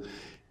 so,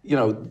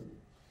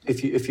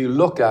 if you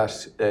look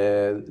at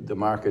the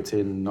markets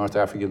in North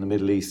Africa and the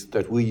Middle East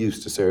that we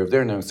used to serve,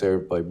 they're now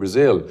served by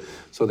Brazil.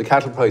 So the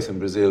cattle price in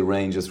Brazil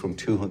ranges from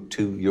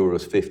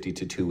 €2.50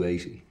 to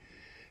 €2.80.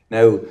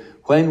 Now,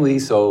 when we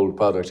sold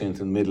product into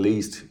the Middle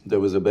East,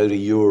 there was about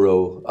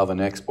 €1 of an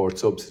export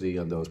subsidy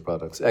on those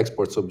products.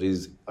 Export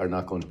subsidies are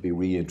not going to be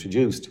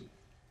reintroduced.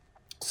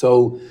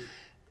 So,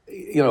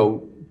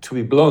 to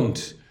be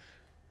blunt,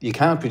 you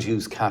can't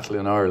produce cattle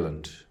in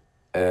Ireland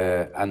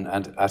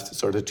and at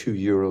sort of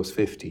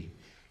 €2.50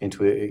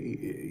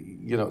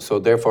 so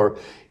therefore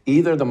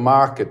either the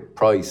market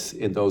price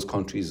in those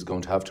countries is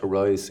going to have to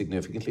rise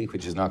significantly,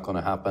 which is not going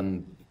to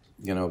happen,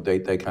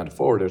 they can't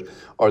afford it,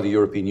 or the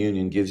European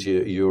Union gives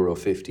you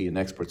 €1.50 in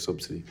export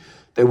subsidy.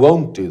 They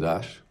won't do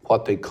that.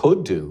 What they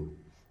could do,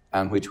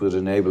 and which would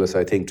enable us,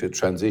 I think, to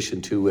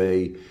transition to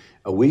a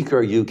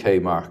weaker UK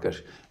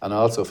market and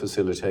also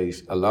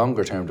facilitate a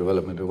longer term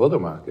development of other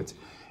markets,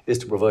 is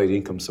to provide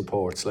income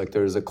supports. Like,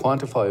 there is a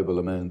quantifiable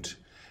amount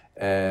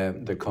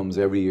that comes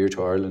every year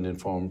to Ireland in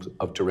forms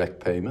of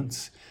direct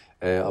payments.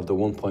 Of the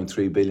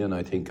 1.3 billion,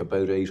 I think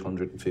about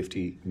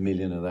 850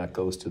 million of that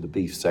goes to the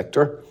beef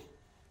sector.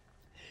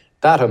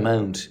 That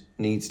amount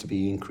needs to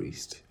be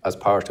increased as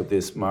part of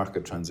this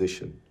market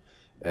transition.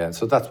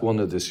 So that's one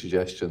of the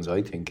suggestions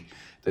I think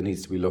that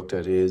needs to be looked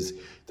at, is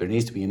there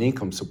needs to be an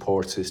income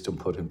support system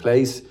put in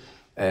place.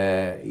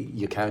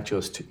 You can't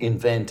just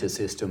invent a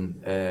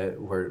system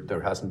where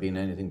there hasn't been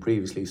anything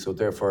previously. So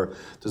therefore,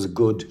 there's a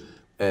good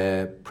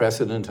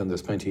precedent and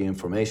there's plenty of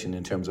information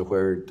in terms of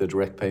where the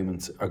direct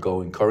payments are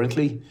going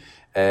currently.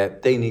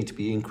 They need to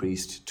be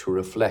increased to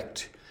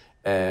reflect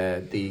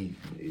the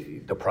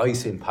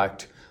price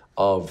impact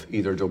of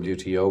either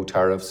WTO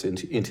tariffs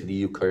into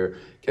the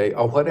UK,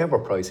 or whatever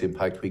price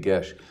impact we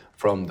get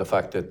from the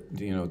fact that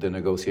the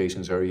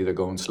negotiations are either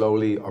going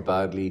slowly or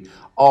badly,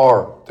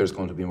 or there's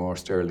going to be more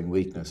sterling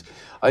weakness.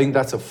 I think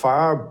that's a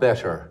far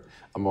better,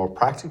 a more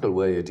practical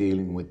way of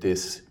dealing with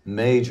this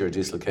major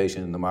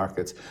dislocation in the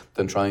markets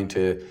than trying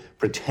to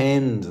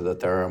pretend that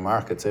there are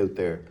markets out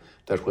there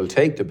that will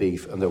take the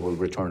beef and that will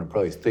return a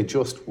price. They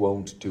just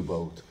won't do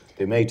both.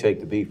 They may take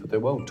the beef, but they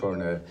won't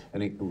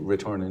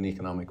return an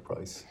economic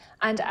price.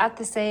 And at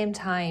the same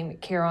time,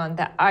 Ciarán,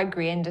 the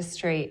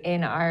agri-industry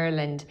in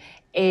Ireland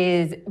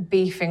is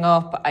beefing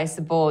up, I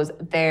suppose,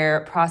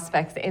 their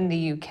prospects in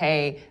the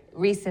UK.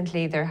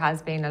 Recently, there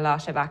has been a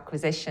lot of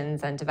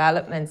acquisitions and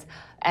developments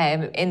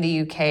in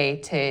the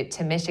UK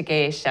to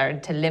mitigate or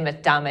to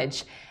limit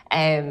damage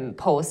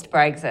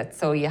post-Brexit.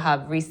 So you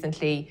have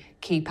recently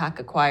Kepac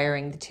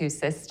acquiring the Two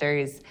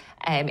Sisters,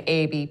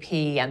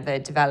 ABP and the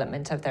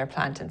development of their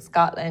plant in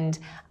Scotland,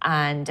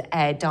 and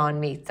Dawn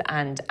Meats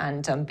and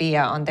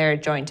Dumbia on their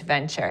joint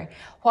venture.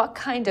 What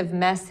kind of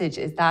message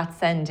is that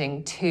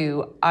sending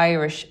to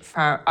Irish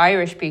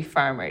beef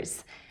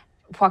farmers?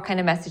 What kind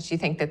of message do you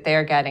think that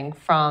they're getting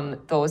from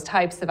those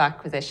types of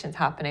acquisitions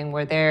happening,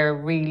 where they're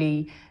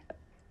really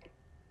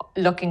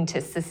looking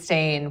to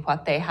sustain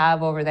what they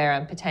have over there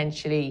and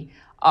potentially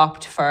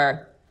opt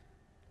for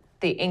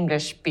the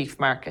English beef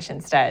market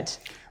instead?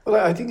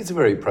 Well, I think it's a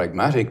very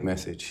pragmatic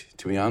message,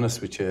 to be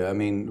honest with you. I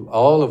mean,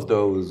 all of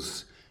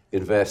those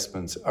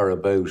investments are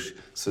about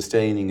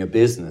sustaining a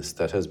business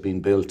that has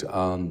been built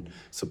on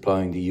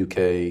supplying the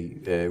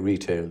UK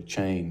retail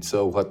chain.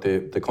 So what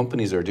the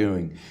companies are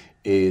doing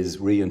is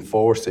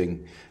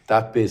reinforcing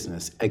that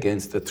business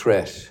against the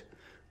threat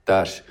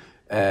that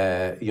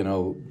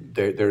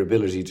their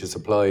ability to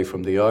supply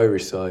from the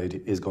Irish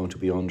side is going to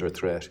be under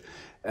threat.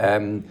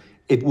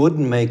 It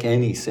wouldn't make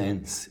any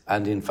sense,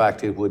 and in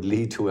fact it would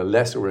lead to a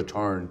lesser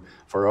return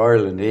for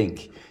Ireland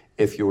Inc.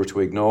 if you were to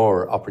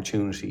ignore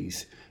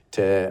opportunities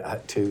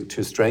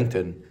to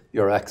strengthen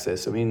your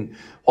access. I mean,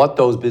 what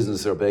those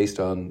businesses are based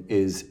on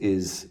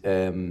is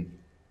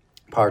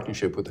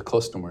partnership with the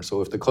customer.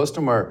 So if the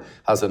customer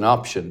has an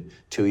option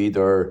to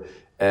either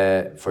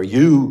for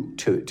you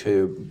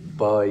to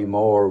buy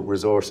more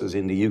resources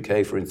in the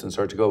UK, for instance,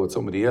 or to go with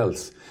somebody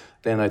else,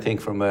 then I think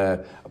from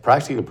a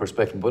practical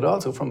perspective, but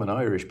also from an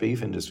Irish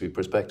beef industry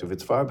perspective,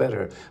 it's far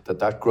better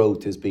that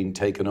growth is being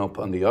taken up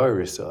on the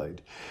Irish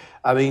side.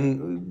 I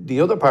mean,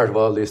 the other part of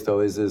all this, though,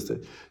 is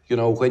that,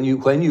 when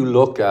you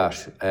look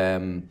at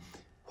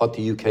what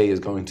the UK is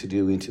going to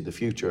do into the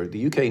future,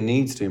 the UK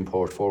needs to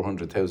import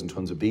 400,000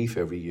 tonnes of beef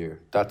every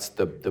year. That's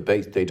the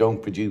base. They don't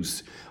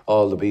produce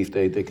all the beef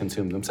they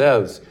consume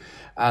themselves.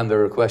 And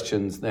there are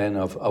questions then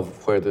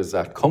of where does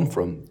that come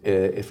from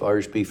if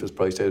Irish beef is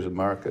priced out of the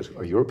market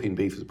or European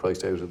beef is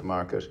priced out of the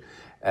market.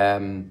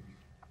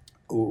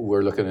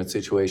 We're looking at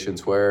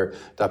situations where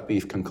that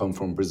beef can come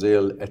from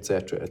Brazil,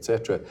 etc.,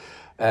 etc.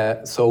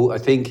 So I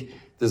think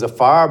there's a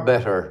far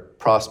better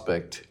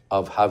prospect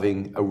of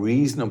having a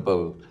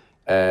reasonable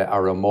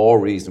or a more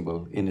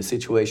reasonable, in a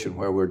situation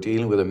where we're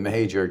dealing with a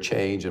major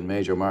change and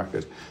major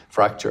market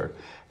fracture,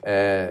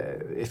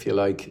 if you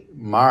like,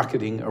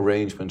 marketing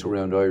arrangement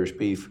around Irish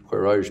beef,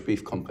 where Irish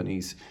beef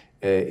companies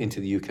into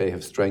the UK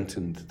have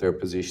strengthened their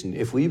position.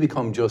 If we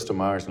become just a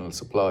marginal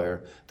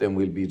supplier, then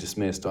we'll be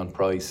dismissed on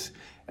price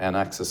and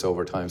access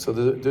over time. So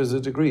there's a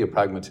degree of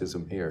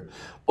pragmatism here.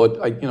 But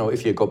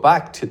if you go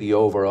back to the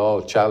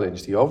overall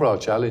challenge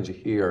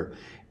here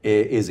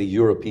is a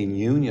European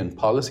Union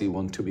policy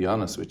one, to be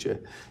honest with you.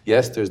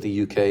 Yes, there's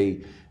the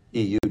UK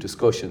EU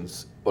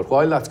discussions, but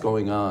while that's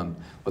going on,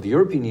 what the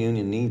European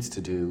Union needs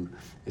to do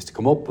is to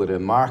come up with a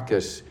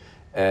market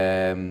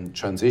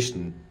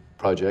transition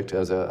project,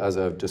 as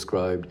I've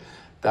described,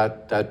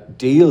 that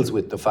deals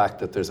with the fact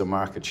that there's a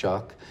market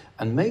shock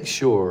and make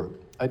sure.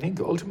 I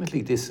think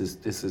ultimately this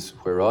is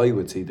where I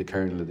would see the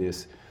kernel of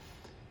this.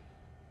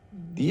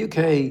 The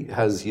UK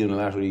has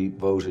unilaterally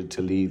voted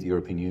to leave the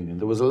European Union.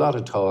 There was a lot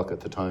of talk at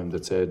the time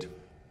that said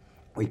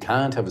we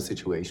can't have a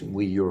situation,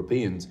 we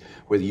Europeans,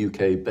 where the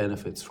UK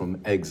benefits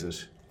from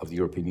exit of the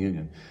European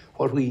Union.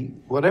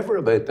 Whatever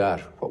about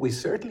that, what we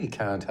certainly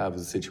can't have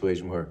is a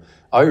situation where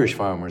Irish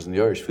farmers and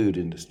the Irish food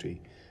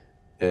industry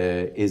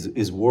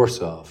is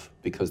worse off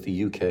because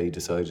the UK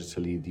decided to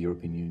leave the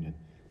European Union.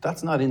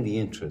 That's not in the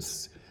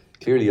interests,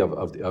 clearly,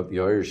 of the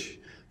Irish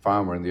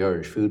farmer and the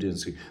Irish food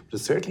industry, but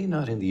it's certainly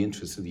not in the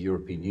interests of the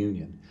European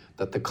Union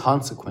that the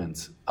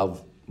consequence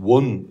of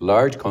one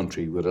large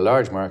country with a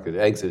large market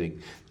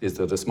exiting is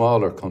that a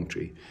smaller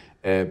country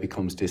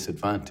becomes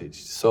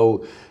disadvantaged.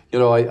 So,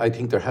 I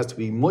think there has to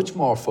be much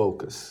more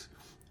focus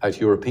at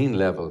European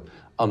level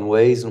on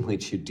ways in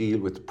which you deal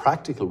with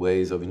practical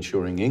ways of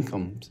ensuring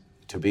incomes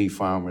to beef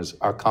farmers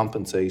are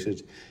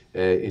compensated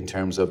in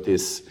terms of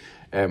this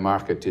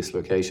market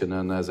dislocation.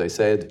 And as I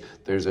said,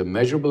 there's a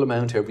measurable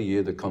amount every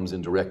year that comes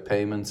in direct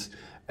payments.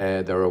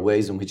 There are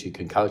ways in which you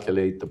can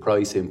calculate the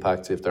price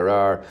impacts if there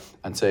are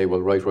and say,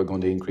 well, right, we're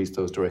going to increase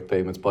those direct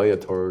payments by a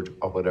third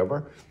or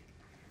whatever.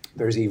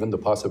 There's even the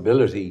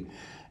possibility,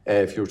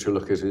 if you were to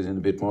look at it in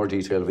a bit more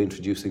detail, of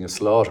introducing a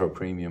slaughter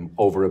premium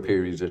over a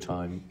period of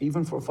time,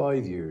 even for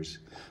 5 years,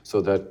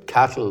 so that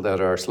cattle that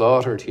are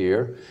slaughtered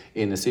here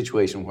in a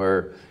situation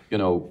where,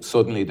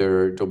 suddenly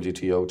there are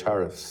WTO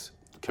tariffs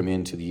come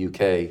into the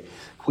UK,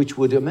 which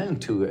would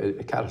amount to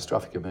a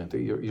catastrophic amount.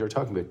 You're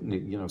talking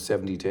about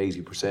 70 to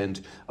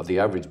 80% of the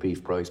average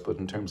beef price, but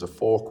in terms of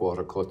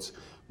 4-quarter cuts,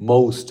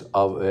 most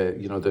of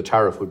the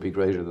tariff would be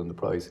greater than the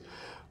price.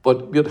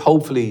 But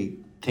hopefully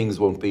things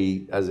won't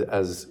be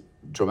as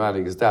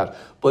dramatic as that.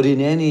 But in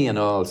any and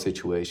all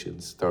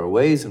situations, there are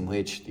ways in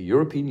which the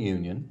European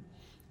Union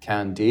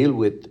can deal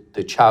with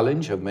the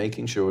challenge of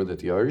making sure that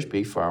the Irish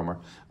beef farmer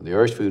and the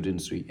Irish food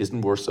industry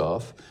isn't worse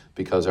off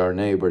because our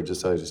neighbour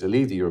decided to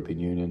leave the European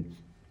Union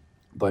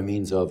by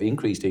means of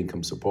increased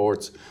income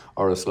supports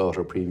or a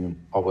slaughter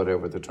premium or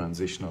whatever the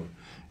transitional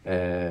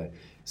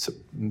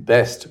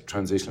best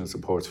transitional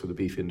supports for the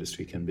beef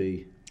industry can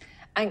be.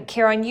 And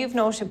Ciarán, you've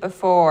noted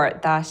before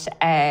that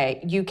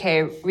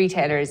UK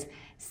retailers,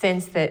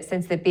 since the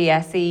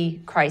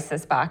BSE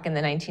crisis back in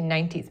the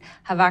 1990s,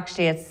 have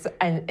actually,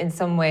 in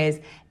some ways,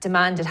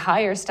 demanded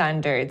higher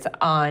standards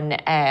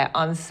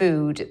on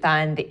food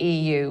than the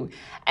EU.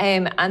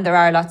 And there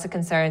are lots of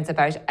concerns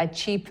about a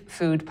cheap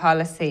food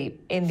policy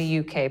in the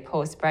UK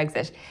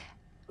post-Brexit.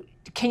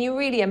 Can you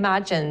really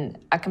imagine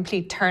a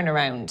complete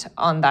turnaround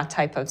on that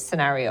type of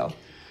scenario?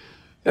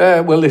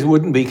 Well, it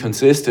wouldn't be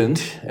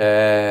consistent,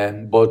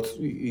 but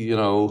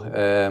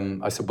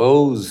I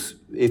suppose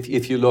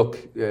if you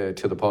look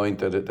to the point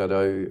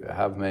that I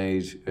have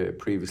made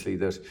previously,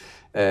 that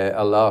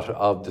a lot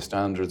of the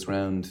standards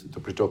around the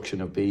production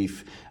of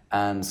beef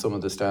and some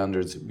of the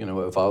standards,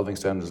 evolving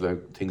standards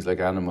like things like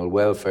animal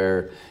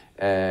welfare,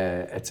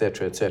 et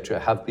cetera,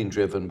 have been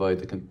driven by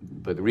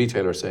the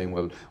retailer saying,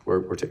 well,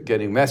 we're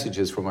getting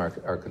messages from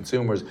our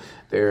consumers.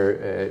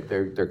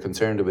 They're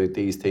concerned about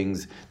these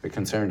things. They're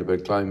concerned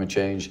about climate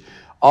change.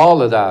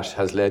 All of that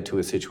has led to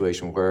a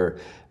situation where,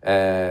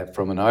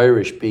 from an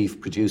Irish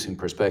beef producing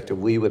perspective,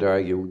 we would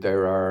argue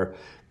there are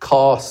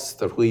costs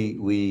that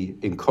we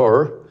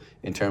incur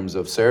in terms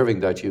of serving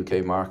that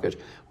UK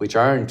market, which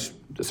aren't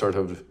the sort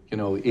of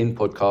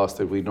input costs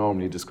that we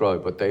normally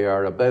describe, but they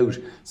are about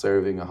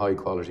serving a high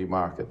quality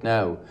market.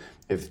 Now,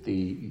 if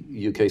the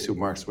UK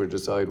supermarkets were to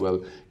decide,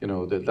 well,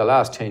 the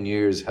last 10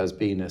 years has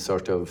been a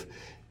sort of,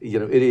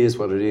 it is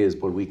what it is,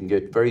 but we can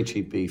get very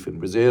cheap beef in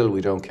Brazil. We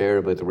don't care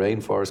about the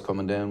rainforest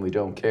coming down. We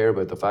don't care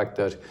about the fact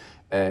that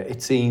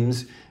it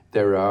seems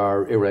there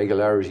are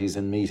irregularities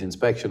in meat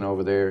inspection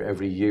over there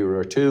every year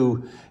or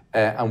two,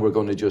 and we're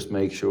going to just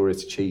make sure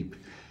it's cheap.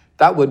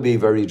 That would be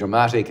very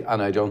dramatic,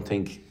 and I don't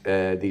think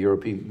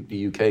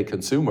the UK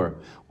consumer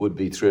would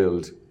be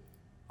thrilled.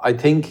 I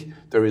think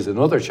there is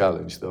another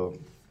challenge, though,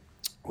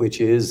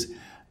 which is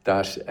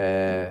that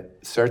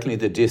certainly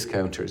the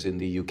discounters in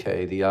the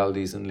UK, the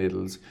Aldis and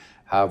Lidls,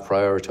 have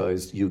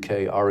prioritised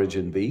UK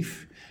origin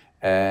beef,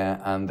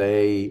 and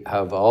they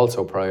have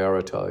also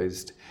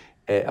prioritised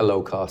a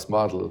low-cost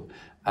model,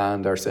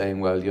 and are saying,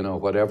 well,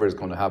 whatever is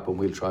going to happen,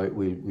 we'll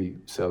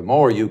sell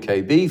more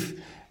UK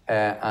beef,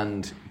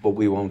 but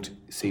we won't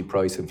see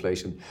price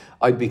inflation.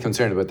 I'd be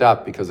concerned about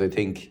that because I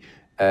think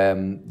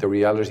the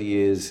reality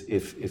is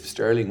if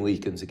sterling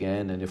weakens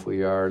again, and if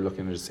we are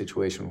looking at a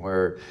situation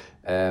where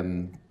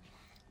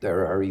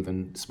there are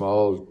even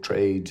small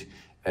trade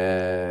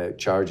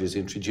charges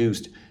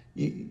introduced,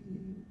 the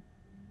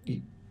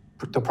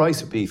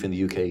price of beef in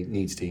the UK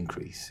needs to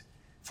increase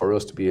for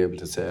us to be able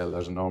to sell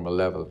at a normal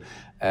level.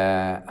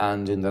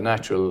 And in the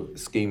natural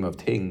scheme of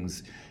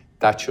things,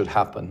 that should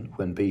happen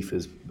when beef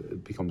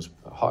becomes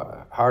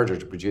harder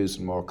to produce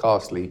and more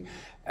costly.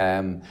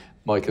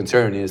 My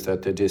concern is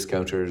that the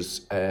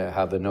discounters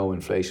have a no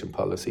inflation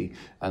policy,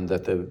 and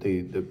that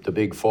the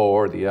big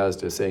four, the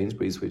Asda,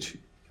 Sainsbury's, which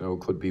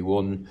could be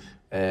one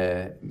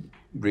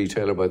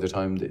retailer by the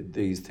time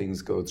these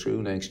things go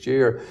through next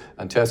year,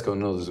 and Tesco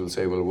and others will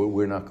say, well,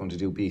 we're not going to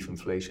do beef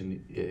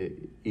inflation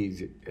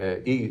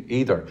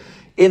either.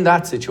 In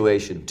that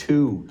situation,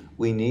 too,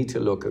 we need to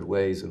look at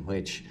ways in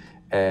which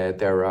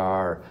there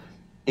are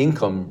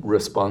income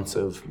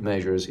responsive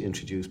measures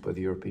introduced by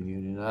the European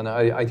Union. And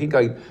I think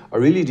I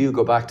really do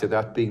go back to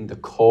that being the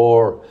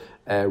core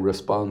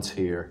response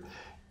here.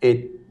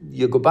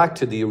 You go back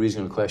to the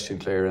original question,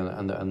 Claire,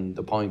 and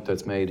the point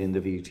that's made in the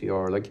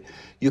VTR. Like,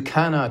 you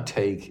cannot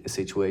take a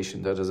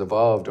situation that has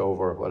evolved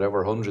over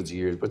whatever hundreds of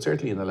years, but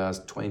certainly in the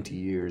last 20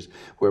 years,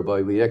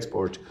 whereby we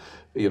export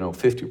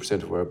 50%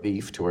 of our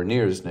beef to our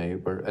nearest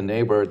neighbour, a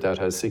neighbour that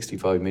has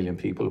 65 million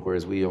people,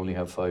 whereas we only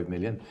have 5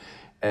 million.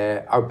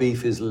 Our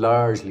beef is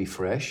largely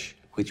fresh,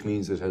 which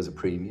means it has a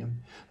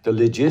premium. The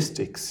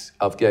logistics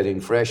of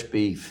getting fresh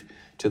beef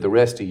to the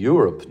rest of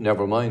Europe,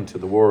 never mind to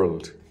the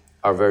world,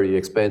 are very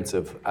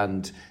expensive,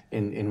 and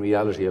in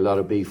reality a lot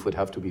of beef would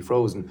have to be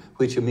frozen,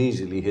 which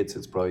immediately hits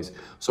its price.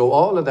 So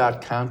all of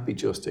that can't be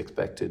just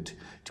expected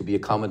to be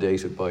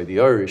accommodated by the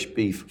Irish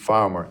beef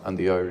farmer and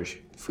the Irish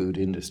food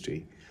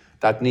industry.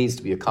 That needs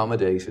to be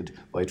accommodated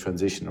by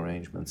transition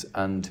arrangements.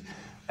 And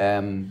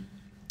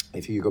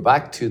if you go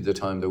back to the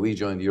time that we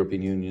joined the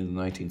European Union in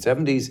the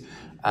 1970s,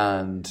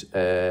 and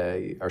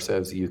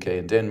ourselves, the UK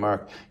and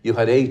Denmark, you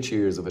had 8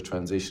 years of a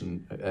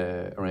transition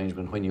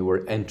arrangement when you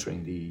were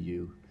entering the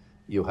EU.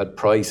 You had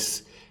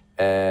price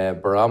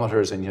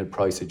barometers and you had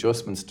price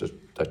adjustments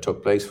that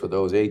took place for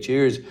those 8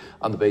 years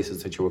on the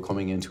basis that you were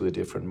coming into a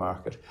different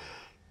market.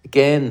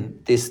 Again,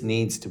 this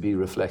needs to be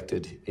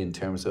reflected in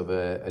terms of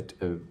a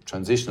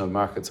transitional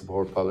market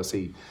support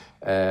policy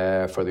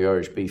for the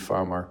Irish beef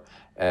farmer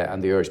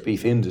and the Irish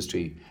beef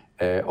industry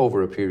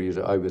over a period,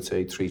 I would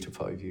say, 3 to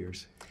 5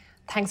 years.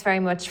 Thanks very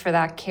much for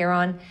that,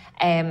 Ciarán.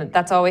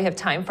 That's all we have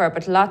time for,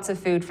 but lots of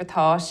food for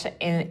thought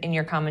in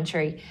your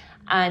commentary.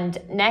 And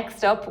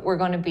next up, we're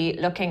going to be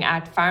looking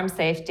at farm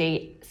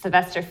safety.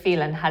 Sylvester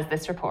Phelan has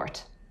this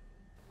report.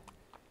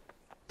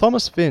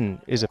 Thomas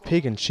Finn is a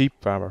pig and sheep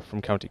farmer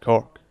from County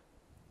Cork.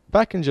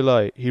 Back in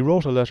July, he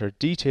wrote a letter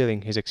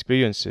detailing his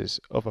experiences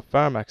of a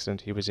farm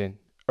accident he was in,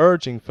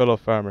 urging fellow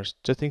farmers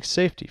to think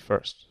safety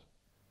first.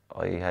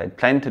 I had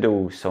planned to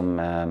do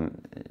some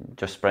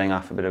just spraying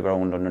off a bit of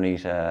ground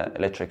underneath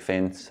electric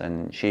fence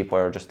and sheep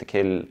wire just to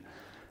kill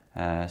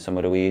some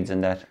of the weeds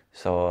and that.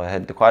 So I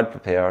had the quad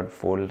prepared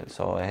full,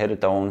 so I headed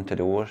down to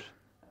do it.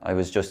 I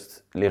was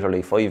just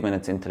literally 5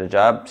 minutes into the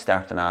job,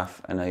 starting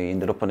off, and I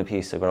ended up on a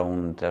piece of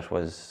ground that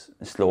was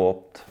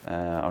sloped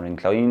or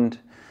inclined,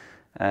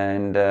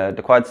 and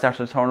the quad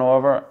started to turn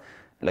over.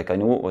 Like, I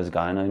knew it was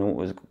gone, I knew it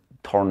was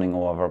turning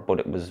over, but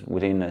it was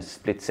within a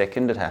split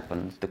second it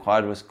happened. The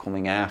quad was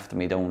coming after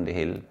me down the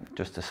hill,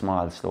 just a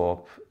small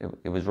slope.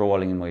 It was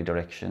rolling in my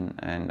direction,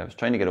 and I was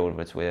trying to get out of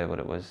its way, but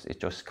it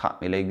just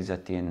caught my legs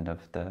at the end of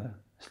the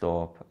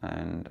slope,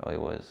 and I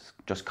was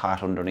just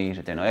caught underneath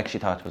it. Then I actually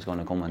thought it was going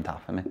to come on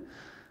top of me.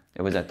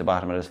 It was at the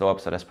bottom of the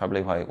slope, so that's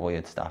probably why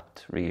it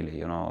stopped, really,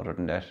 you know. Other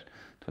than that,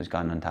 it was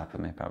gone on top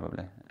of me,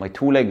 probably. My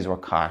 2 legs were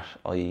caught.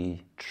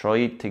 I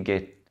tried to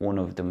get one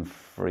of them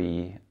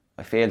free.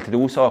 I failed to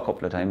do so a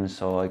couple of times,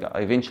 so I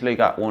eventually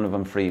got one of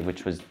them free,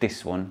 which was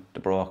this one, the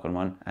broken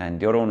one, and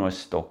the other one was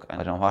stuck. I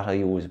don't know what I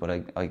used, but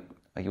I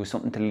used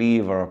something to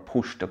lever or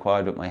push the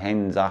quad with my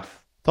hands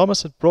off.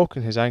 Thomas had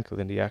broken his ankle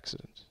in the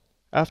accident.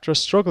 After a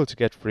struggle to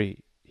get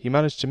free, he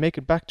managed to make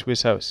it back to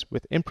his house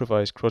with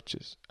improvised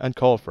crutches and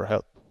call for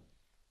help.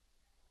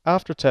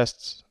 After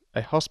tests,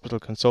 a hospital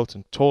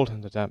consultant told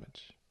him the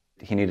damage.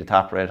 He needed to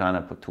operate on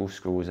it, put 2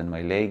 screws in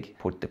my leg,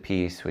 put the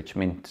piece, which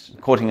meant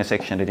cutting a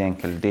section of the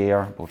ankle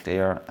both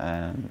there,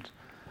 and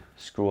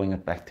screwing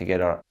it back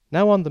together.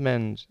 Now on the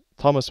mend,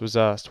 Thomas was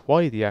asked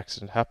why the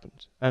accident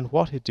happened and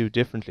what he'd do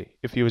differently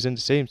if he was in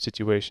the same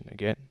situation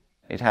again.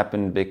 It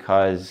happened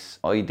because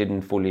I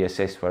didn't fully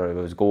assess where I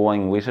was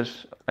going with it.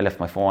 I left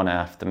my phone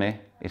after me.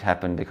 It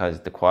happened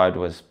because the quad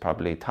was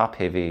probably top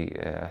heavy,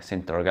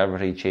 centre of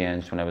gravity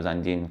changed when I was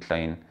on the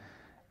incline,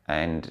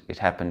 and it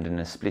happened in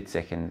a split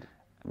second.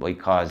 I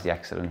caused the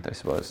accident, I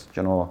suppose.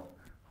 You know,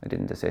 I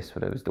didn't assess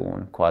what I was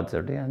doing. Quads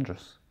are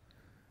dangerous.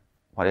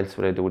 What else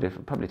would I do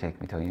different? Probably take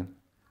my time.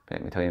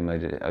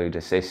 I'd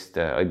assess,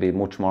 I'd be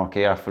much more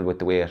careful with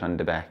the weight on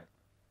the back.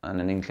 On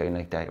an incline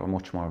like that, you're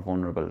much more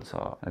vulnerable,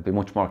 so I'd be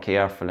much more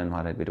careful in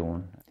what I'd be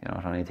doing. You know,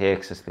 it only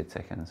takes a split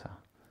second, so.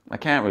 I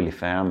can't really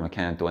farm, I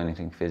can't do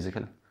anything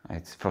physical.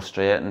 It's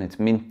frustrating, it's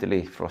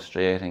mentally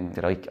frustrating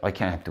that I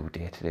can't do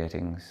day-to-day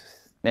things.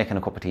 Making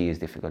a cup of tea is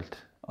difficult.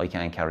 I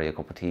can't carry a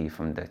cup of tea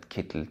from the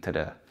kettle to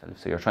the...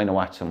 So you're trying to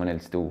watch someone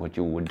else do what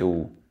you would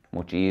do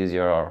much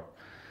easier, or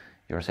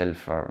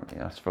yourself, or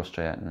it's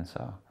frustrating, and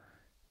so.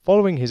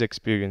 Following his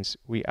experience,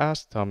 we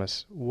asked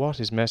Thomas what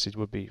his message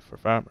would be for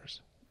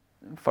farmers.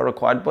 For a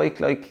quad bike,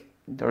 like,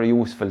 they're a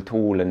useful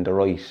tool in the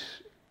right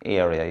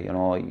area, you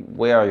know.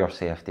 Wear your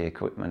safety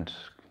equipment,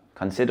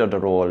 consider the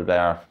roll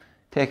bar,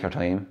 take your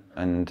time,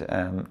 and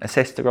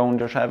assess the ground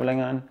you're travelling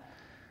on.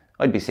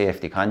 I'd be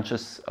safety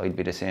conscious. I'd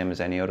be the same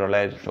as any other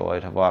lad, so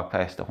I'd have walked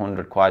past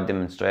 100 quad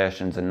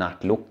demonstrations and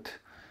not looked.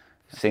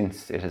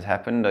 Since it has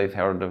happened, I've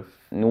heard of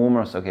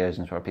numerous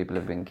occasions where people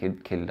have been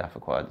killed off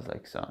of quads,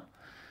 like, so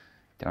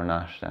they're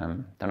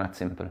not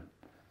simple.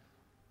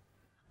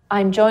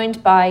 I'm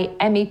joined by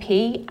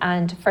MEP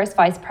and First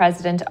Vice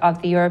President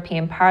of the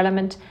European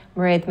Parliament,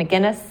 Mairead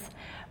McGuinness.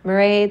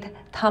 Mairead,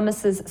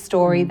 Thomas's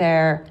story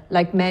there,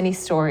 like many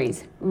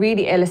stories,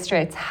 really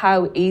illustrates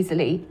how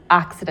easily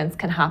accidents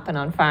can happen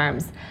on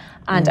farms.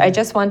 And I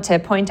just want to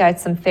point out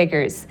some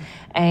figures.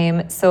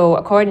 So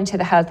according to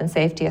the Health and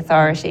Safety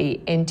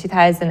Authority, in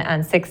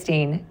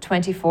 2016,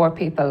 24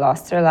 people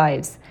lost their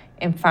lives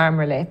in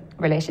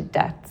farm-related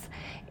deaths.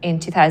 In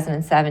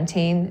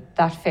 2017,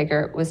 that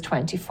figure was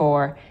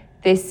 24.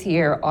 this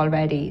year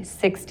already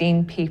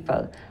 16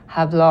 people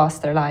have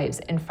lost their lives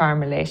in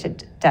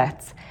farm-related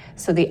deaths.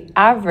 So the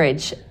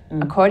average,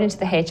 according to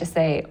the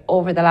HSA,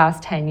 over the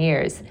last 10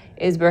 years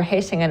is we're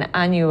hitting an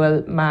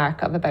annual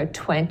mark of about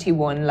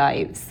 21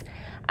 lives.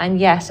 And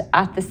yet,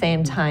 at the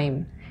same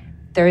time,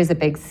 there is a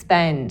big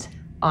spend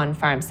on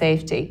farm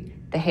safety.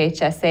 The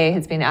HSA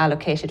has been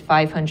allocated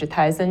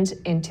 500,000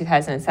 in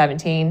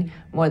 2017,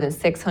 more than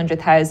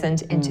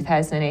 600,000 in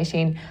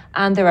 2018,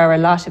 and there are a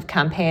lot of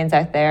campaigns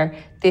out there.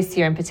 This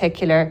year in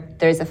particular,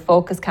 there's a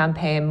focus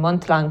campaign,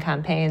 month-long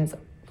campaigns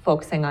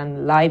focusing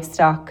on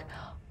livestock,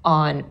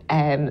 on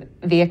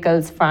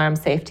vehicles, farm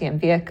safety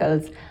and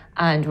vehicles,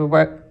 and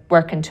we're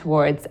working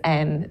towards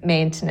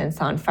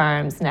maintenance on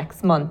farms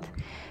next month.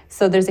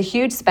 So there's a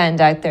huge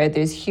spend out there,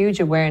 there's huge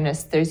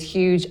awareness, there's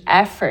huge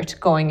effort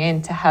going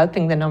into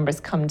helping the numbers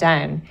come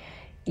down,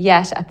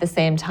 yet at the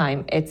same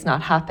time it's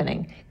not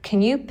happening.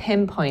 Can you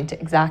pinpoint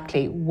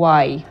exactly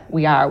why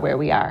we are where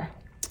we are?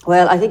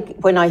 Well, I think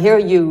when I hear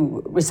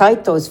you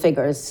recite those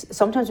figures,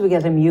 sometimes we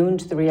get immune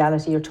to the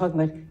reality. You're talking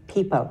about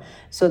people.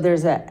 So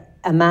there's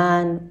a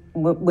man,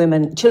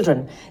 women,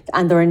 children,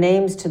 and there are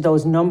names to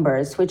those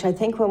numbers, which I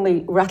think when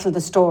we rattle the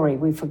story,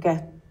 we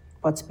forget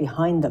what's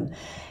behind them.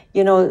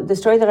 You know, the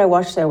story that I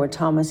watched there with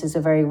Thomas is a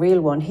very real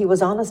one. He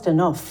was honest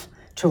enough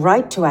to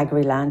write to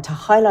Agriland to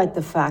highlight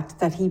the fact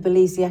that he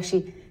believes he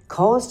actually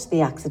caused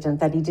the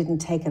accident, that he didn't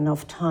take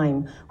enough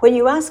time. When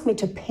you ask me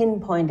to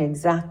pinpoint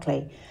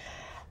exactly,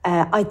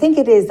 I think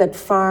it is that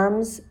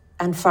farms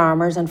and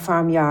farmers and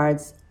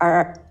farmyards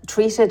are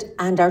treated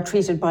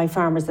by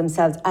farmers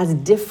themselves as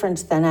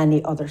different than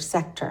any other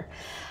sector.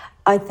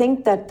 I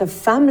think that the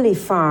family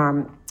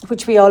farm,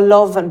 which we all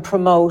love and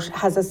promote,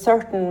 has a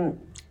certain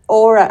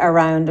aura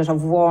around it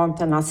of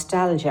warmth and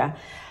nostalgia.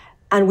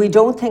 And we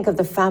don't think of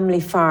the family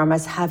farm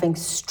as having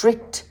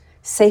strict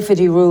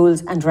safety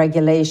rules and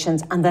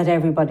regulations and that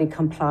everybody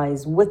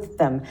complies with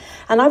them.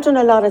 And I've done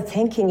a lot of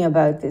thinking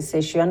about this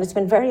issue, and it's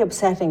been very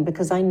upsetting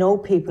because I know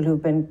people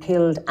who've been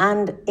killed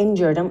and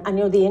injured, and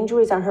you know the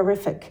injuries are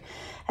horrific.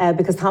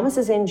 Because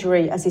Thomas's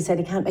injury, as he said,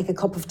 he can't make a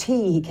cup of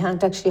tea, he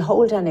can't actually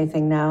hold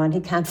anything now, and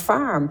he can't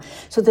farm.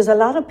 So there's a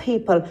lot of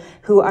people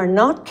who are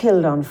not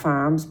killed on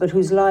farms, but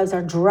whose lives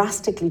are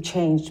drastically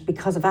changed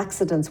because of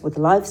accidents with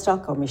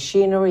livestock or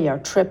machinery or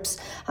trips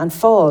and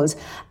falls,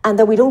 and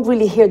that we don't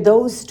really hear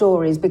those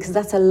stories because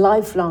that's a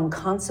lifelong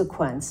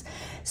consequence.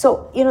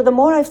 So, you know, the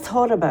more I've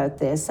thought about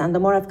this and the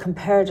more I've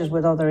compared it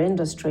with other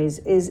industries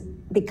is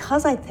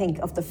because I think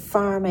of the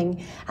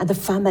farming and the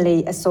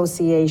family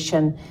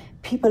association,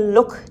 people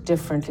look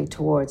differently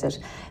towards it.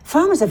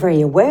 Farmers are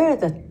very aware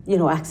that, you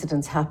know,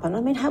 accidents happen. I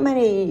mean, how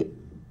many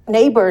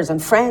neighbours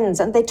and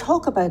friends, and they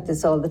talk about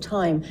this all the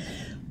time,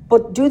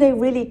 but do they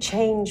really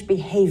change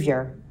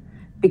behaviour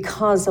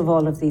because of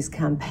all of these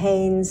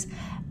campaigns?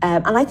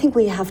 And I think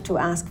we have to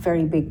ask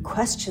very big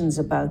questions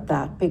about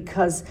that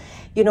because,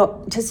 you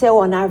know, to say, oh,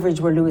 on average,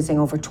 we're losing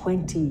over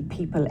 20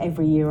 people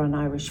every year on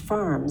Irish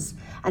farms,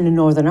 and in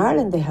Northern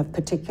Ireland, they have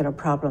particular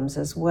problems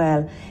as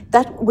well,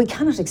 that we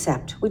cannot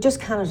accept. We just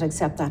cannot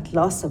accept that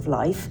loss of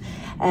life.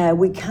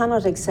 We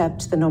cannot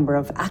accept the number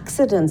of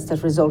accidents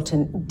that result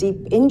in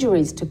deep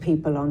injuries to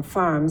people on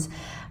farms.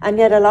 And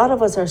yet a lot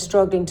of us are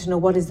struggling to know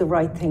what is the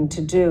right thing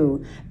to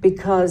do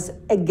because,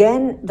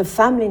 again, the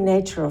family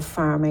nature of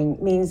farming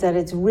means that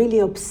it's really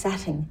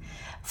upsetting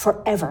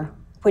forever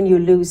when you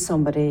lose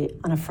somebody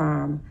on a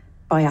farm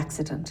by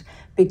accident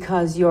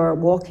because you're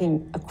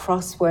walking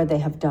across where they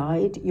have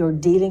died, you're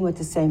dealing with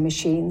the same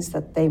machines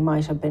that they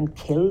might have been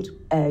killed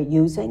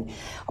using,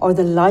 or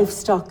the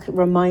livestock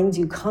reminds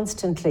you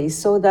constantly,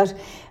 so that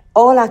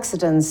all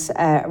accidents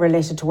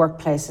related to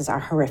workplaces are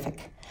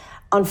horrific.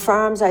 On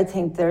farms, I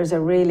think there's a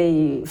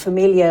really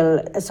familial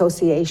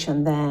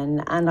association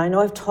then, and I know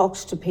I've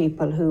talked to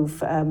people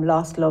who've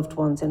lost loved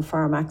ones in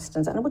farm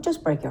accidents, and it would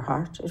just break your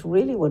heart. It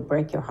really would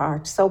break your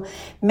heart. So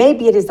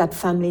maybe it is that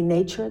family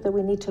nature that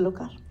we need to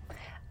look at.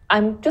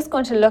 I'm just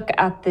going to look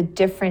at the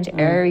different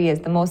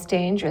areas, the most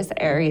dangerous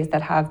areas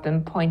that have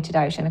been pointed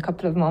out in a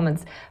couple of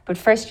moments. But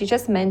first, you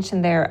just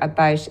mentioned there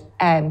about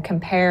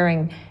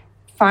comparing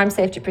farm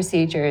safety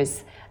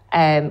procedures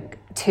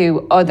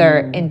to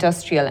other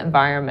industrial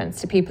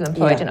environments, to people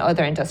employed in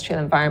other industrial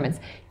environments.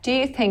 Do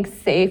you think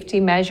safety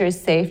measures,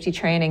 safety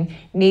training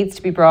needs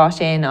to be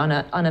brought in on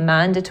a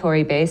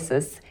mandatory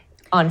basis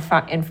in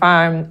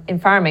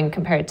farming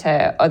compared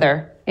to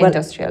other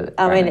industrial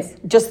environments? I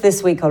mean, just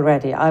this week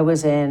already, I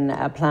was in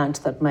a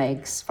plant that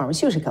makes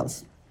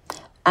pharmaceuticals.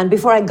 And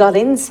before I got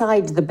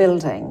inside the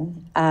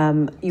building,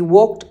 you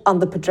walked on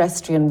the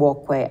pedestrian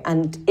walkway.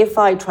 And if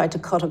I tried to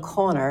cut a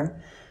corner,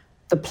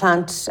 the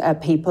plant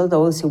people,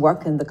 those who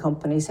work in the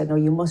company, said, no,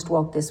 you must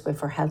walk this way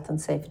for health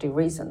and safety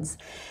reasons.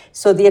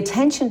 So the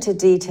attention to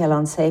detail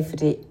on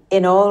safety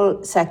in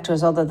all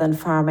sectors other than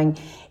farming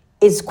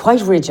is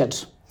quite rigid.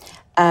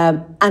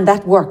 And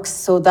that works.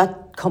 So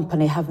that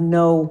company have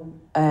no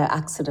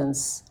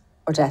accidents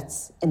or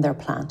deaths in their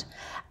plant.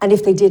 And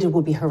if they did, it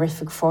would be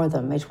horrific for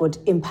them. It would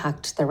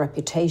impact their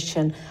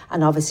reputation,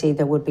 and obviously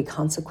there would be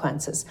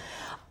consequences.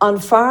 On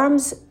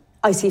farms,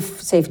 I see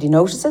safety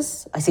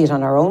notices. I see it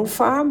on our own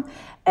farm.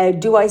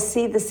 Do I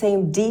see the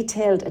same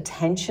detailed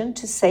attention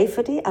to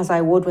safety as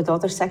I would with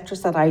other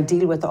sectors that I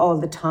deal with all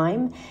the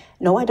time?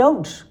 No, I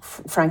don't,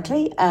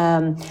 frankly.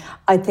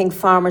 I think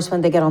farmers,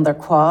 when they get on their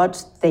quad,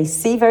 they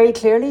see very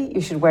clearly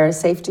you should wear a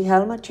safety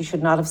helmet. You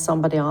should not have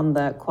somebody on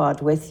the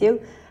quad with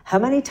you. How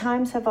many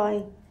times have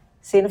I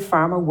seen a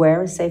farmer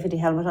wear a safety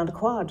helmet on a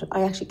quad?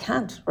 I actually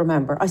can't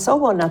remember. I saw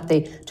one at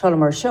the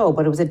Tullamore show,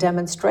 but it was a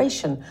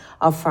demonstration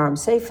of farm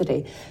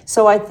safety.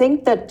 So I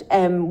think that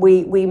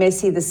we may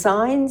see the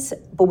signs,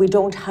 but we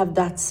don't have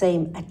that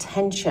same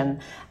attention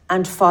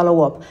and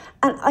follow up.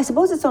 And I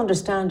suppose it's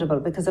understandable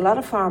because a lot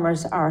of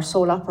farmers are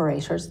sole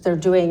operators. They're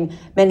doing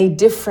many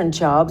different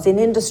jobs. In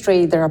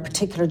industry, there are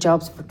particular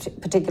jobs for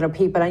particular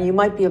people, and you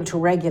might be able to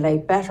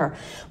regulate better.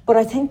 But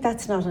I think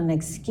that's not an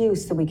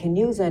excuse that we can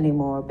use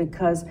anymore,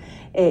 because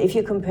if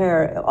you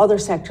compare other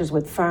sectors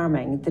with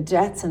farming, the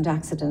deaths and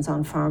accidents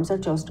on farms are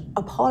just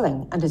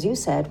appalling. And as you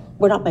said,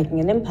 we're not making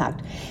an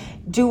impact.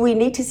 Do we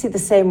need to see the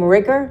same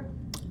rigour?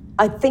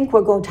 I think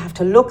we're going to have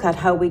to look at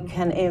how we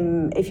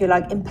can, if you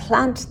like,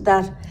 implant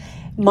that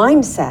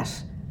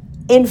mindset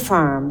in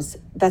farms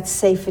that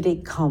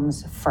safety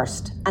comes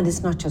first. And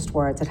it's not just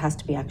words, it has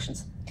to be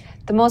actions.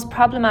 The most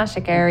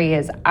problematic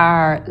areas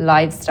are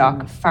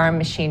livestock, farm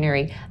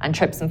machinery, and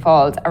trips and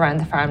falls around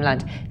the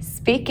farmland.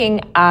 Speaking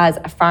as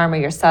a farmer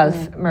yourself,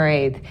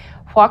 Mairead,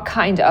 what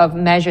kind of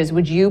measures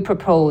would you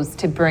propose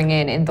to bring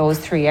in those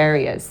three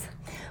areas?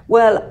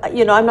 Well,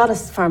 you know, I'm not a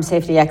farm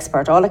safety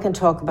expert. All I can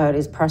talk about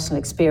is personal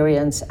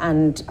experience,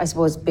 and I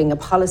suppose being a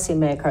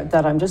policymaker,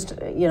 that I'm just,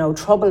 you know,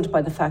 troubled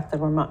by the fact that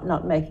we're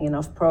not making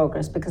enough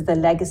progress, because the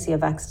legacy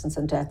of accidents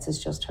and deaths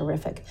is just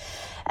horrific.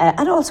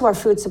 And also our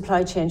food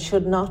supply chain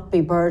should not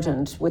be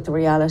burdened with the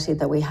reality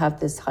that we have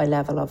this high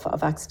level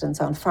of accidents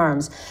on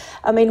farms.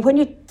 I mean, when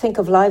you think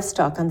of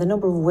livestock and the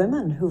number of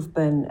women who've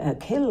been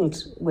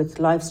killed with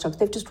livestock,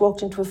 they've just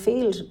walked into a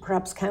field,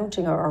 perhaps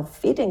counting or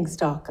feeding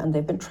stock, and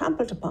they've been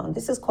trampled upon.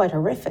 This is quite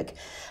horrific.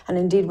 And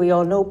indeed, we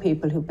all know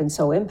people who've been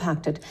so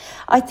impacted.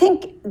 I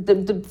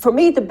think, for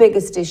me, the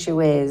biggest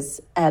issue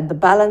is the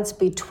balance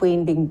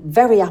between being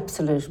very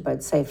absolute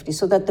about safety,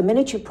 so that the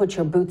minute you put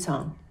your boots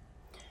on,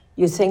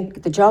 you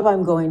think, the job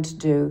I'm going to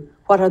do,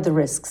 what are the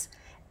risks?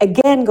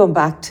 Again, going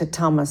back to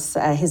Thomas,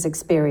 his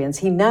experience,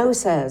 he now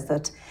says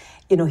that,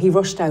 you know, he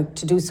rushed out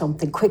to do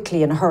something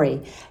quickly in a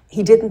hurry.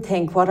 He didn't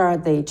think, what are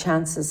the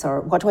chances,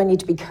 or what do I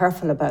need to be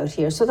careful about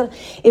here? So that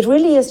it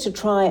really is to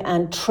try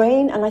and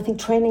train, and I think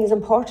training is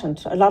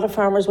important. A lot of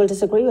farmers will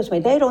disagree with me.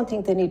 They don't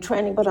think they need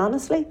training, but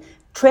honestly,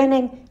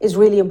 training is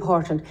really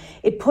important.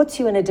 It puts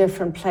you in a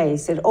different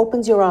place. It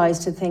opens your eyes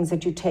to things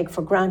that you take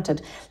for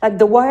granted. Like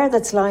the wire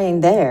that's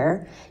lying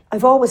there,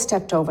 I've always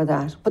stepped over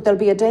that, but there'll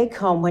be a day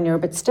come when you're a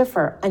bit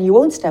stiffer and you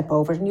won't step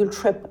over it, and you'll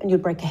trip and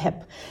you'll break a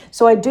hip.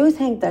 So I do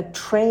think that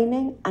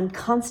training and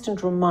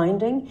constant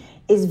reminding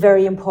is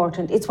very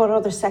important. It's what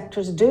other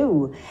sectors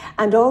do.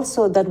 And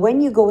also that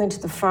when you go into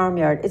the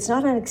farmyard, it's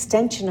not an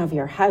extension of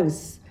your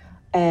house,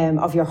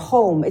 of your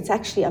home. It's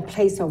actually a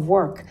place of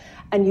work,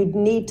 and you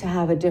need to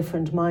have a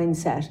different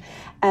mindset.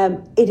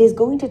 It is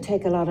going to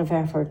take a lot of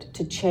effort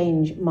to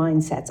change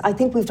mindsets. I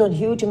think we've done a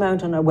huge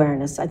amount on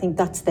awareness. I think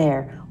that's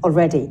there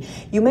already.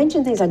 You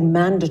mentioned things like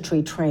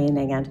mandatory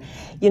training, and,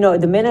 you know,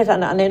 the minute,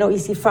 and I know you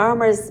see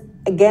farmers,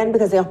 again,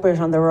 because they operate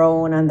on their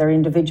own and they're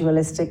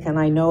individualistic, and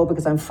I know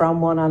because I'm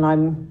from one and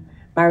I'm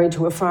married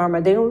to a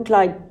farmer, they don't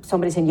like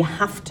somebody saying you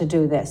have to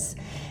do this.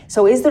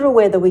 So is there a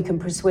way that we can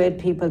persuade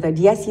people that,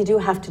 yes, you do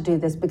have to do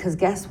this, because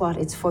guess what?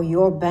 It's for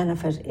your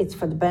benefit. It's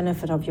for the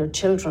benefit of your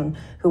children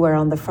who are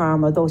on the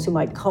farm, or those who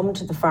might come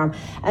to the farm,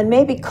 and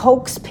maybe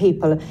coax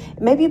people,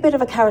 maybe a bit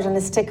of a carrot and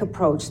a stick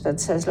approach that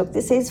says, look,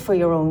 this is for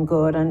your own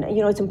good. And,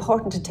 you know, it's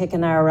important to take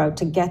an hour out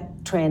to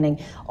get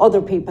training. Other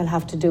people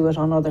have to do it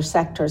on other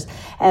sectors.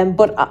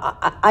 But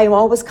I'm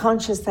always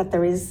conscious that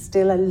there is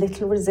still a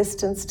little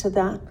resistance to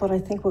that, but I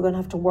think we're going to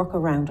have to work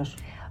around it.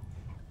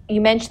 You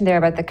mentioned there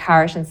about the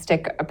carrot and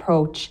stick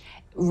approach.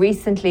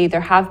 Recently,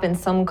 there have been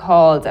some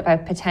calls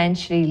about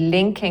potentially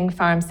linking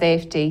farm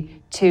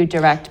safety to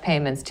direct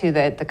payments, to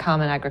the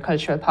Common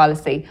Agricultural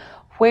Policy.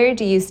 Where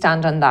do you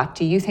stand on that?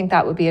 Do you think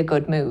that would be a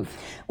good move?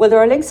 Well, there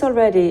are links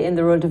already in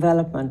the rural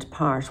development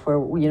part where,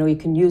 you know, you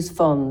can use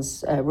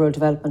funds, rural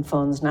development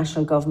funds.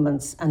 National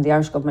governments and the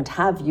Irish government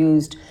have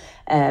used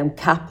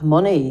CAP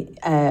money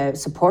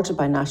supported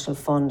by national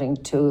funding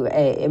to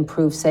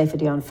improve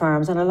safety on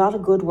farms, and a lot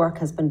of good work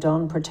has been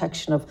done,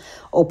 protection of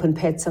open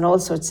pits and all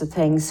sorts of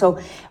things. So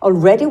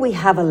already we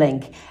have a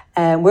link.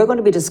 We're going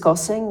to be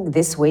discussing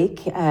this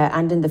week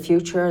and in the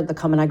future the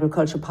Common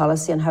Agricultural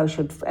Policy and how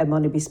should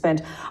money be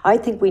spent. I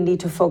think we need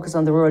to focus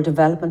on the rural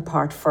development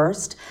part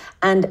first,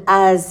 and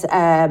as,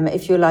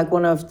 if you like,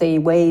 one of the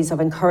ways of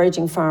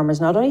encouraging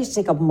farmers not only to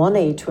take up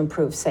money to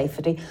improve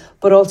safety,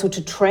 but also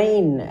to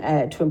train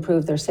to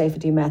improve their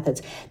safety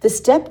methods. The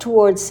step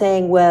towards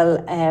saying,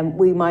 well,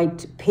 we might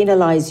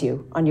penalise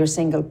you on your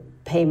single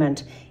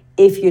payment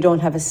if you don't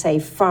have a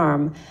safe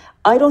farm,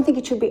 I don't think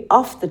it should be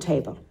off the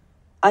table.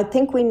 I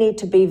think we need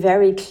to be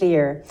very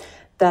clear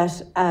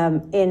that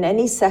in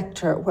any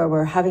sector where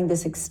we're having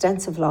this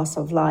extensive loss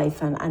of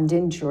life and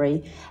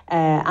injury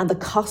and the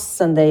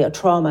costs and the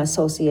trauma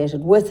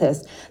associated with it,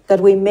 that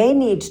we may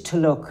need to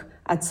look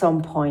at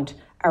some point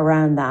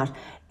around that.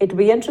 It'll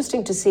be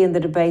interesting to see in the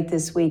debate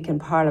this week in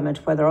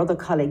Parliament whether other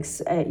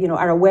colleagues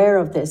are aware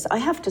of this. I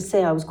have to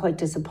say I was quite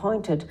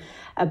disappointed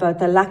about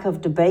the lack of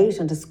debate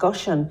and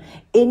discussion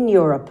in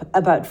Europe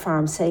about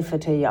farm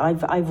safety.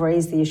 I've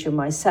raised the issue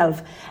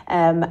myself,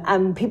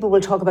 and people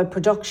will talk about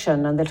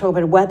production and they'll talk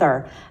about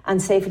weather,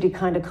 and safety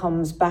kind of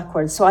comes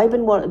backwards. So I've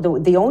been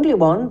the only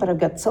one, but I've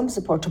got some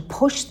support to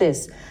push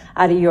this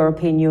at a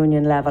European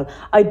Union level.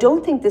 I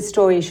don't think this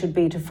story should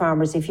be to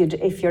farmers, if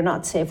you're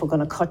not safe, we're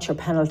going to cut your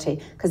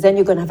penalty, because then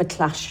you're going to have a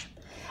clash,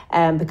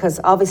 because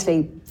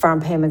obviously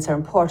farm payments are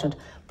important.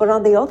 But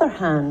on the other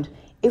hand,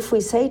 if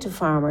we say to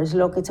farmers,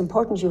 look, it's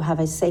important you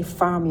have a safe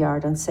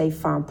farmyard and safe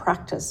farm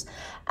practice,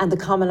 and the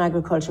Common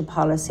Agriculture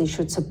Policy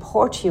should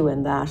support you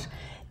in that,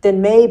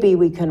 then maybe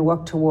we can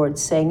work towards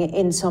saying,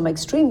 in some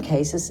extreme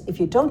cases, if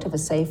you don't have a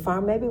safe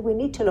farm, maybe we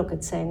need to look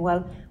at saying,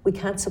 well, we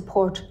can't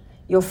support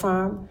your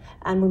farm,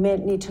 and we may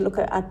need to look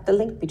at the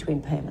link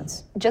between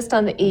payments. Just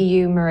on the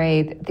EU,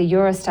 Mairead, the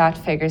Eurostat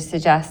figures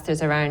suggest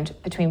there's around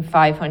between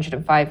 500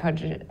 and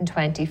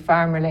 520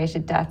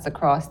 farm-related deaths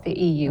across the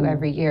EU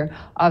every year.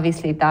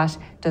 Obviously, that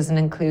doesn't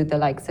include the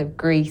likes of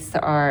Greece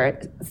or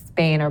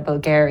Spain or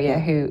Bulgaria,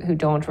 who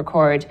don't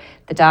record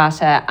the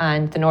data,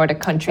 and the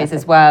Nordic countries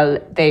as well.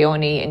 They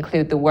only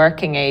include the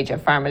working age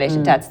of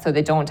farm-related deaths, so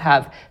they don't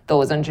have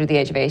those under the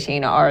age of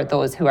 18 or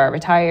those who are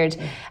retired.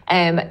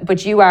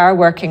 But you are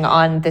working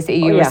on this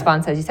EU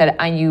response, as you said,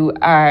 and you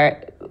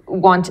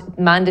want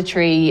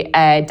mandatory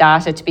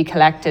data to be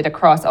collected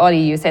across all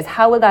EU states.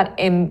 How will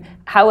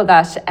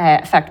that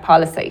affect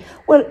policy?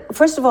 Well,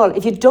 first of all,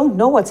 if you don't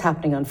know what's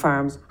happening on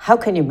farms, how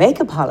can you make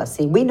a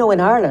policy? We know in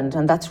Ireland,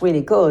 and that's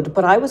really good,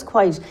 but I was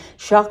quite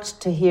shocked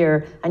to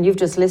hear, and you've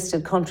just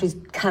listed countries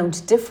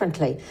count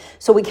differently.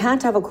 So we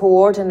can't have a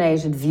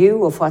coordinated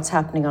view of what's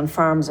happening on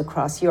farms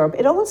across Europe.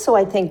 It also,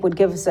 I think, would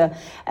give us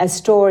a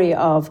story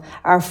of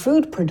our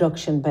food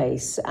production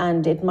base,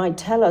 and it might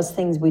tell us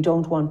things we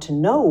don't want to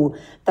know,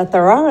 that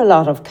there are a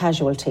lot of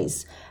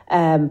casualties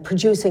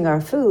producing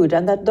our food,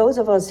 and that those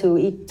of us who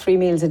eat 3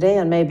 meals a day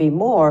and maybe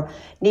more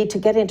need to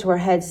get into our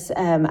heads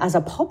as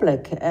a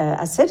public,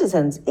 as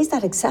citizens, is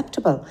that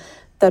acceptable?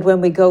 That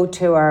when we go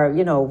to our,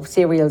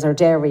 cereals or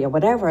dairy or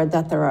whatever,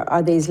 that there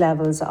are these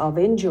levels of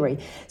injury.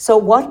 So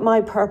what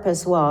my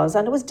purpose was,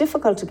 and it was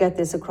difficult to get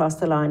this across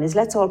the line, is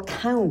let's all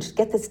count,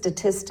 get the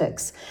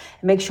statistics,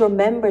 make sure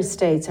member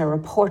states are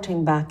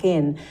reporting back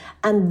in,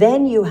 and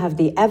then you have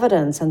the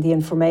evidence and the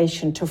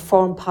information to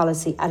form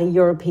policy at a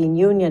European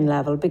Union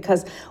level.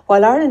 Because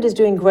while Ireland is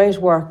doing great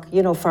work,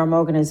 farm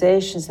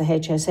organisations, the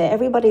HSA,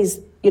 everybody's,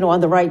 on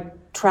the right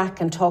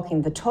track and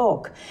talking the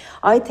talk.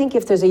 I think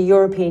if there's a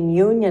European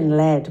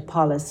Union-led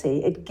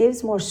policy, it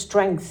gives more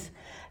strength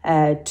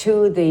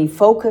to the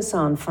focus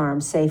on farm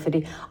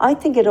safety. I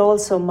think it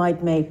also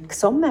might make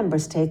some member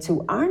states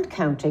who aren't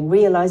counting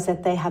realise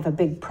that they have a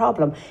big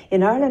problem.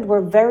 In Ireland,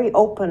 we're very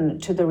open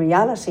to the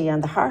reality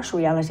and the harsh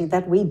reality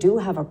that we do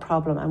have a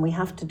problem and we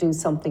have to do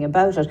something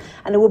about it.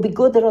 And it would be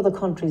good that other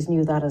countries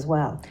knew that as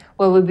well.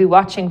 Well, we'll be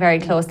watching very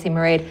closely,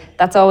 Mairead.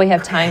 That's all we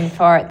have time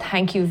for.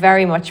 Thank you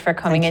very much for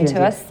coming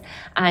into us.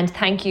 And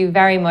thank you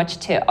very much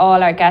to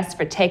all our guests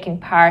for taking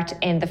part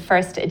in the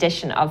first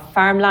edition of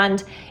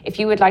Farmland. If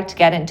you would like to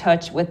get in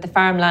touch with the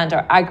Farmland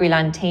or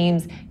Agriland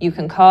teams, you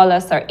can call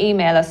us or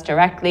email us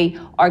directly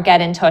or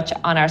get in touch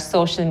on our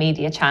social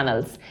media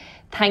channels.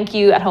 Thank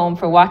you at home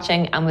for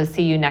watching, and we'll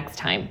see you next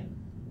time.